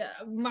 "Oh,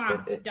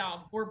 mom's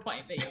dumb. We're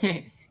playing video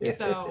games."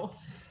 So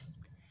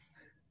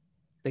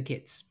the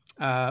kids,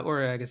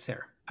 or I guess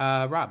Sarah.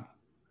 Rob.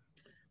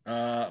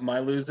 My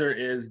loser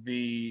is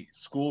the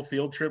school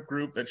field trip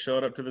group that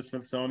showed up to the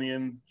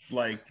Smithsonian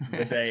like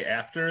the day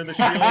after the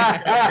shield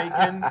got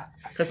taken.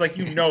 Because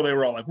they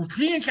were all like, "We're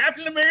seeing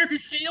Captain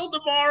America's shield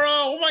tomorrow.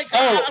 Oh my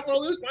god, I'm gonna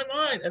lose my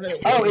mind." And then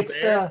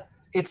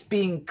it's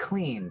being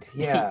cleaned.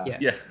 Yeah.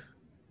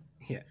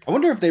 Yeah. I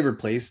wonder if they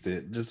replaced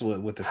it just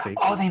with the fake.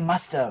 Oh, they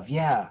must have.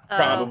 Yeah.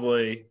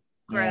 Probably.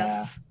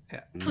 Gross.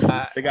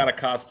 Yeah. They got a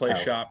cosplay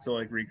shop to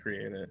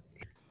recreate it.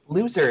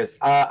 Losers.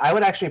 I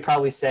would actually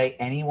probably say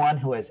anyone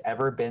who has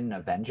ever been an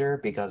Avenger,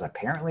 because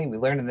apparently we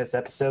learned in this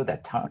episode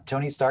that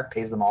Tony Stark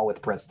pays them all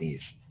with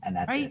prestige, and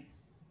that's it.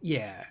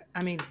 Yeah.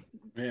 I mean,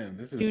 man,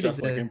 this is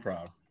just like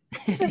improv.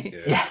 This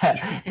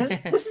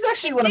is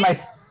actually one of my.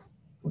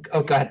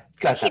 Oh, go ahead.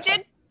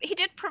 He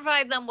did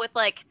provide them with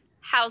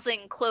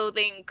housing,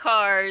 clothing,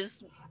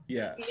 cars,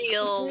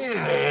 meals.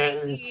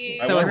 Yes.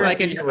 So it's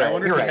I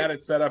wonder if he had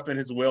it set up in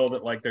his will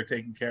that they're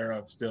taken care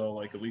of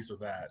still, at least with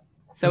that.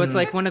 So it's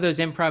like one of those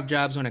improv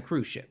jobs on a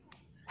cruise ship.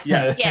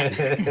 Yes.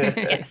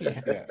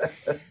 Yes. Yeah.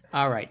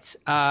 All right.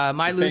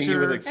 My loser.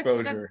 With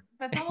exposure.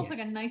 That's almost like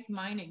a nice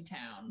mining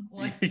town.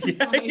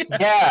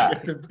 Yeah.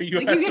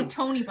 You get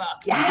Tony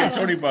bucks. Yes.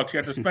 You get Tony bucks. You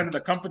have to spend at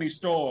the company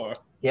store.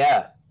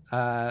 Yeah.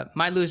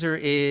 My loser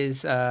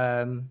is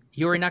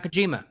Yuri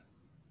Nakajima.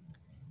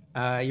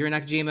 Yuri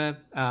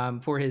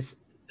Nakajima for his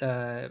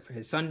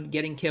son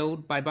getting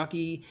killed by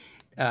Bucky.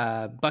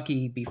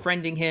 Bucky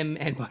befriending him,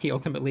 and Bucky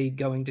ultimately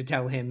going to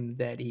tell him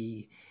that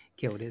he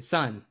killed his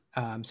son.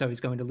 So he's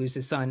going to lose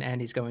his son, and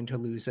he's going to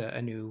lose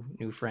a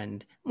new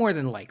friend, more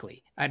than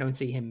likely. I don't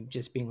see him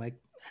just being like,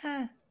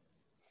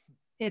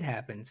 it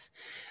happens.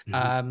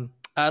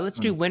 Let's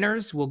do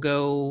winners. We'll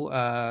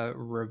go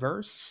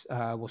reverse.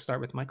 We'll start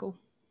with Michael.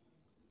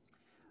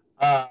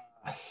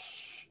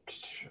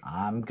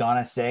 I'm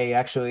gonna say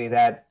actually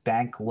that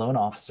bank loan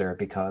officer,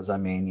 because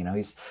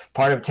he's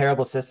part of a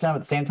terrible system. At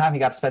the same time, he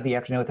got to spend the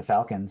afternoon with the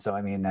Falcon, so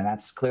and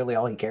that's clearly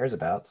all he cares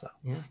about. So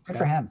good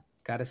for him.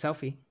 Got a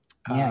selfie.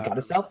 Got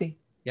a selfie.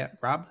 Yeah,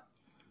 Rob.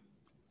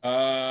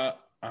 I'm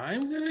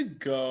gonna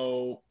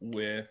go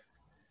with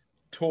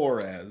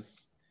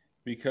Torres,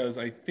 because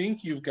I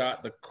think you've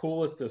got the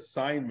coolest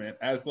assignment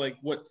as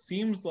what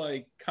seems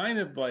like kind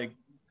of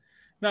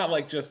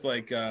not just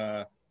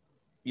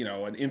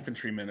an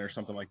infantryman or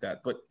something like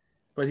that, but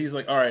he's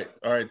like, all right,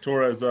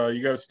 Torres,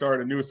 you got to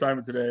start a new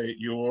assignment today.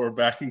 You're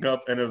backing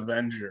up an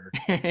Avenger,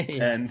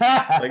 and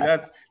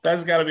that's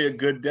got to be a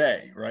good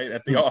day, right,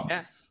 at the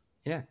office.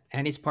 Yeah,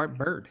 and he's part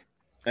bird.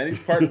 He's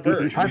got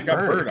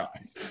bird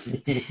eyes.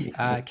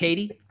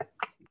 Katie.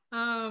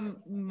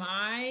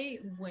 My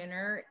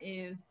winner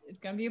is,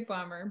 it's gonna be a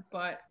bummer,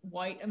 but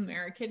white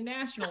American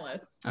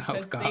nationalists,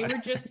 because they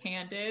were just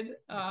handed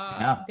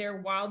their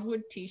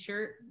Wildwood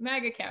T-shirt,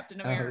 MAGA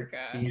Captain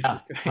America.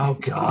 Oh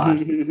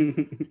God,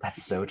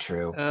 that's so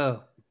true.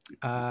 Oh,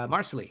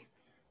 Marcelly.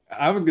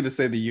 I was gonna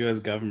say the U.S.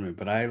 government,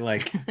 but I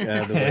like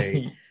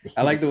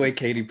the way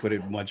Katie put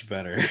it much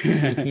better. I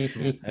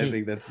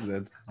think that's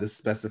the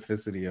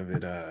specificity of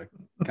it.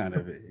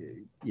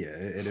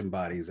 It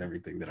embodies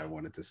everything that I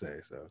wanted to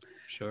say. So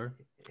sure.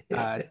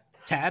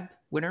 Tab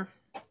winner.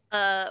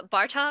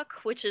 Bartok,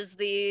 which is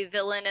the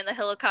villain in the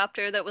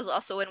helicopter that was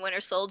also in Winter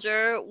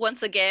Soldier,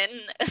 once again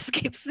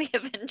escapes the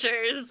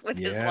Avengers with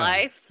his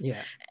life.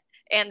 Yeah.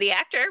 And the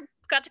actor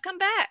got to come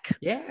back.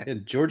 Yeah.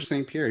 George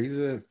St. Pierre, he's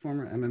a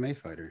former MMA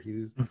fighter. He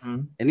was,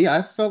 and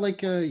I felt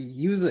like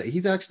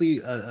he's actually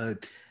a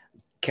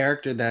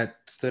character that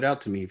stood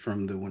out to me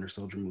from the Winter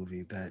Soldier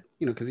movie. That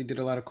because he did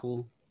a lot of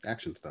cool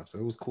action stuff, so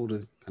it was cool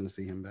to kind of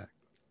see him back.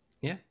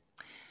 Yeah.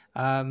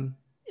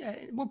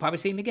 We'll probably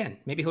see him again.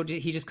 Maybe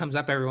he just comes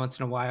up every once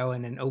in a while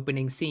in an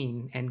opening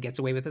scene and gets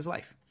away with his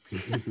life.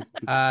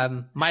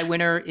 My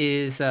winner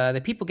is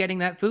the people getting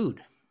that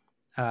food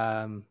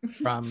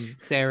from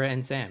Sarah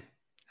and Sam.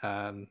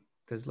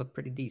 Because look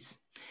pretty decent.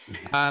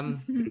 All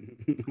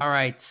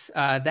right,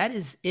 that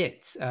is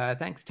it.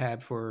 Thanks,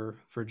 Tab, for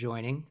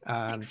joining.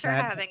 Thanks for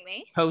Tab, having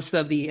me. Host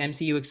of the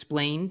MCU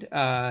Explained.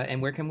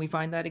 And where can we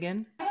find that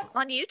again?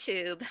 On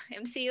YouTube,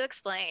 MCU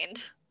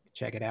Explained.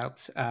 Check it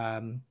out.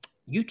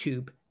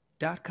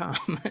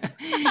 YouTube.com.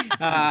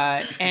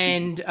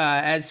 And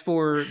as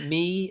for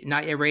me,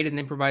 Not Yet Rated, an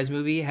improvised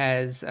movie,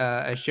 has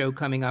a show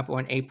coming up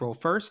on April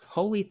 1st,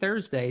 Holy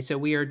Thursday. So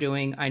we are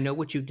doing I Know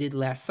What You Did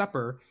Last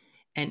Supper,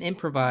 and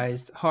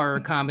improvised horror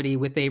comedy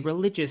with a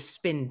religious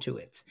spin to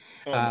it.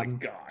 Oh my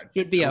God.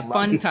 Should be a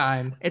fun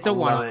time. It's a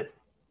Love one-off. it.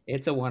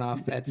 It's a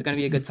one-off. It's going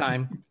to be a good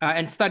time.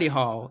 And Study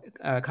Hall,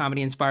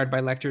 comedy inspired by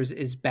lectures,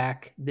 is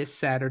back this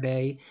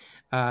Saturday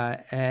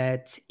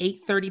at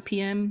 8:30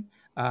 p.m.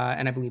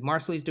 And I believe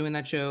Marcelly's doing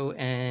that show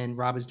and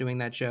Rob is doing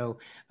that show.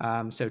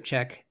 So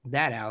check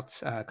that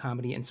out.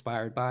 Comedy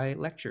inspired by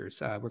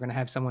lectures. We're going to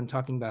have someone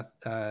talking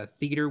about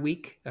Theater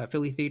Week,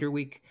 Philly Theater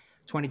Week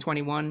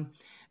 2021.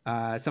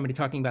 Somebody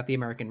talking about the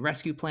American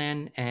Rescue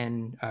Plan,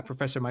 and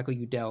Professor Michael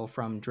Udell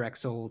from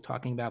Drexel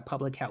talking about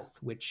public health,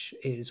 which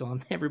is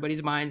on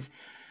everybody's minds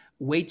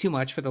way too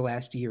much for the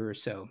last year or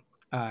so.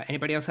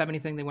 Anybody else have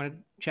anything they want to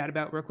chat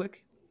about real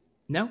quick?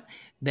 No?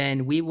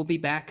 Then we will be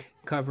back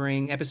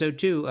covering episode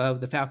 2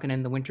 of The Falcon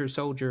and the Winter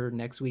Soldier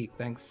next week.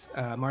 Thanks,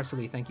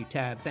 Marcelly. Thank you,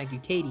 Tab. Thank you,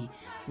 Katie,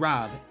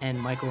 Rob, and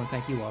Michael, and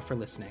thank you all for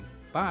listening.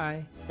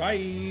 Bye.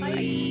 Bye.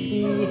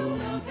 Bye.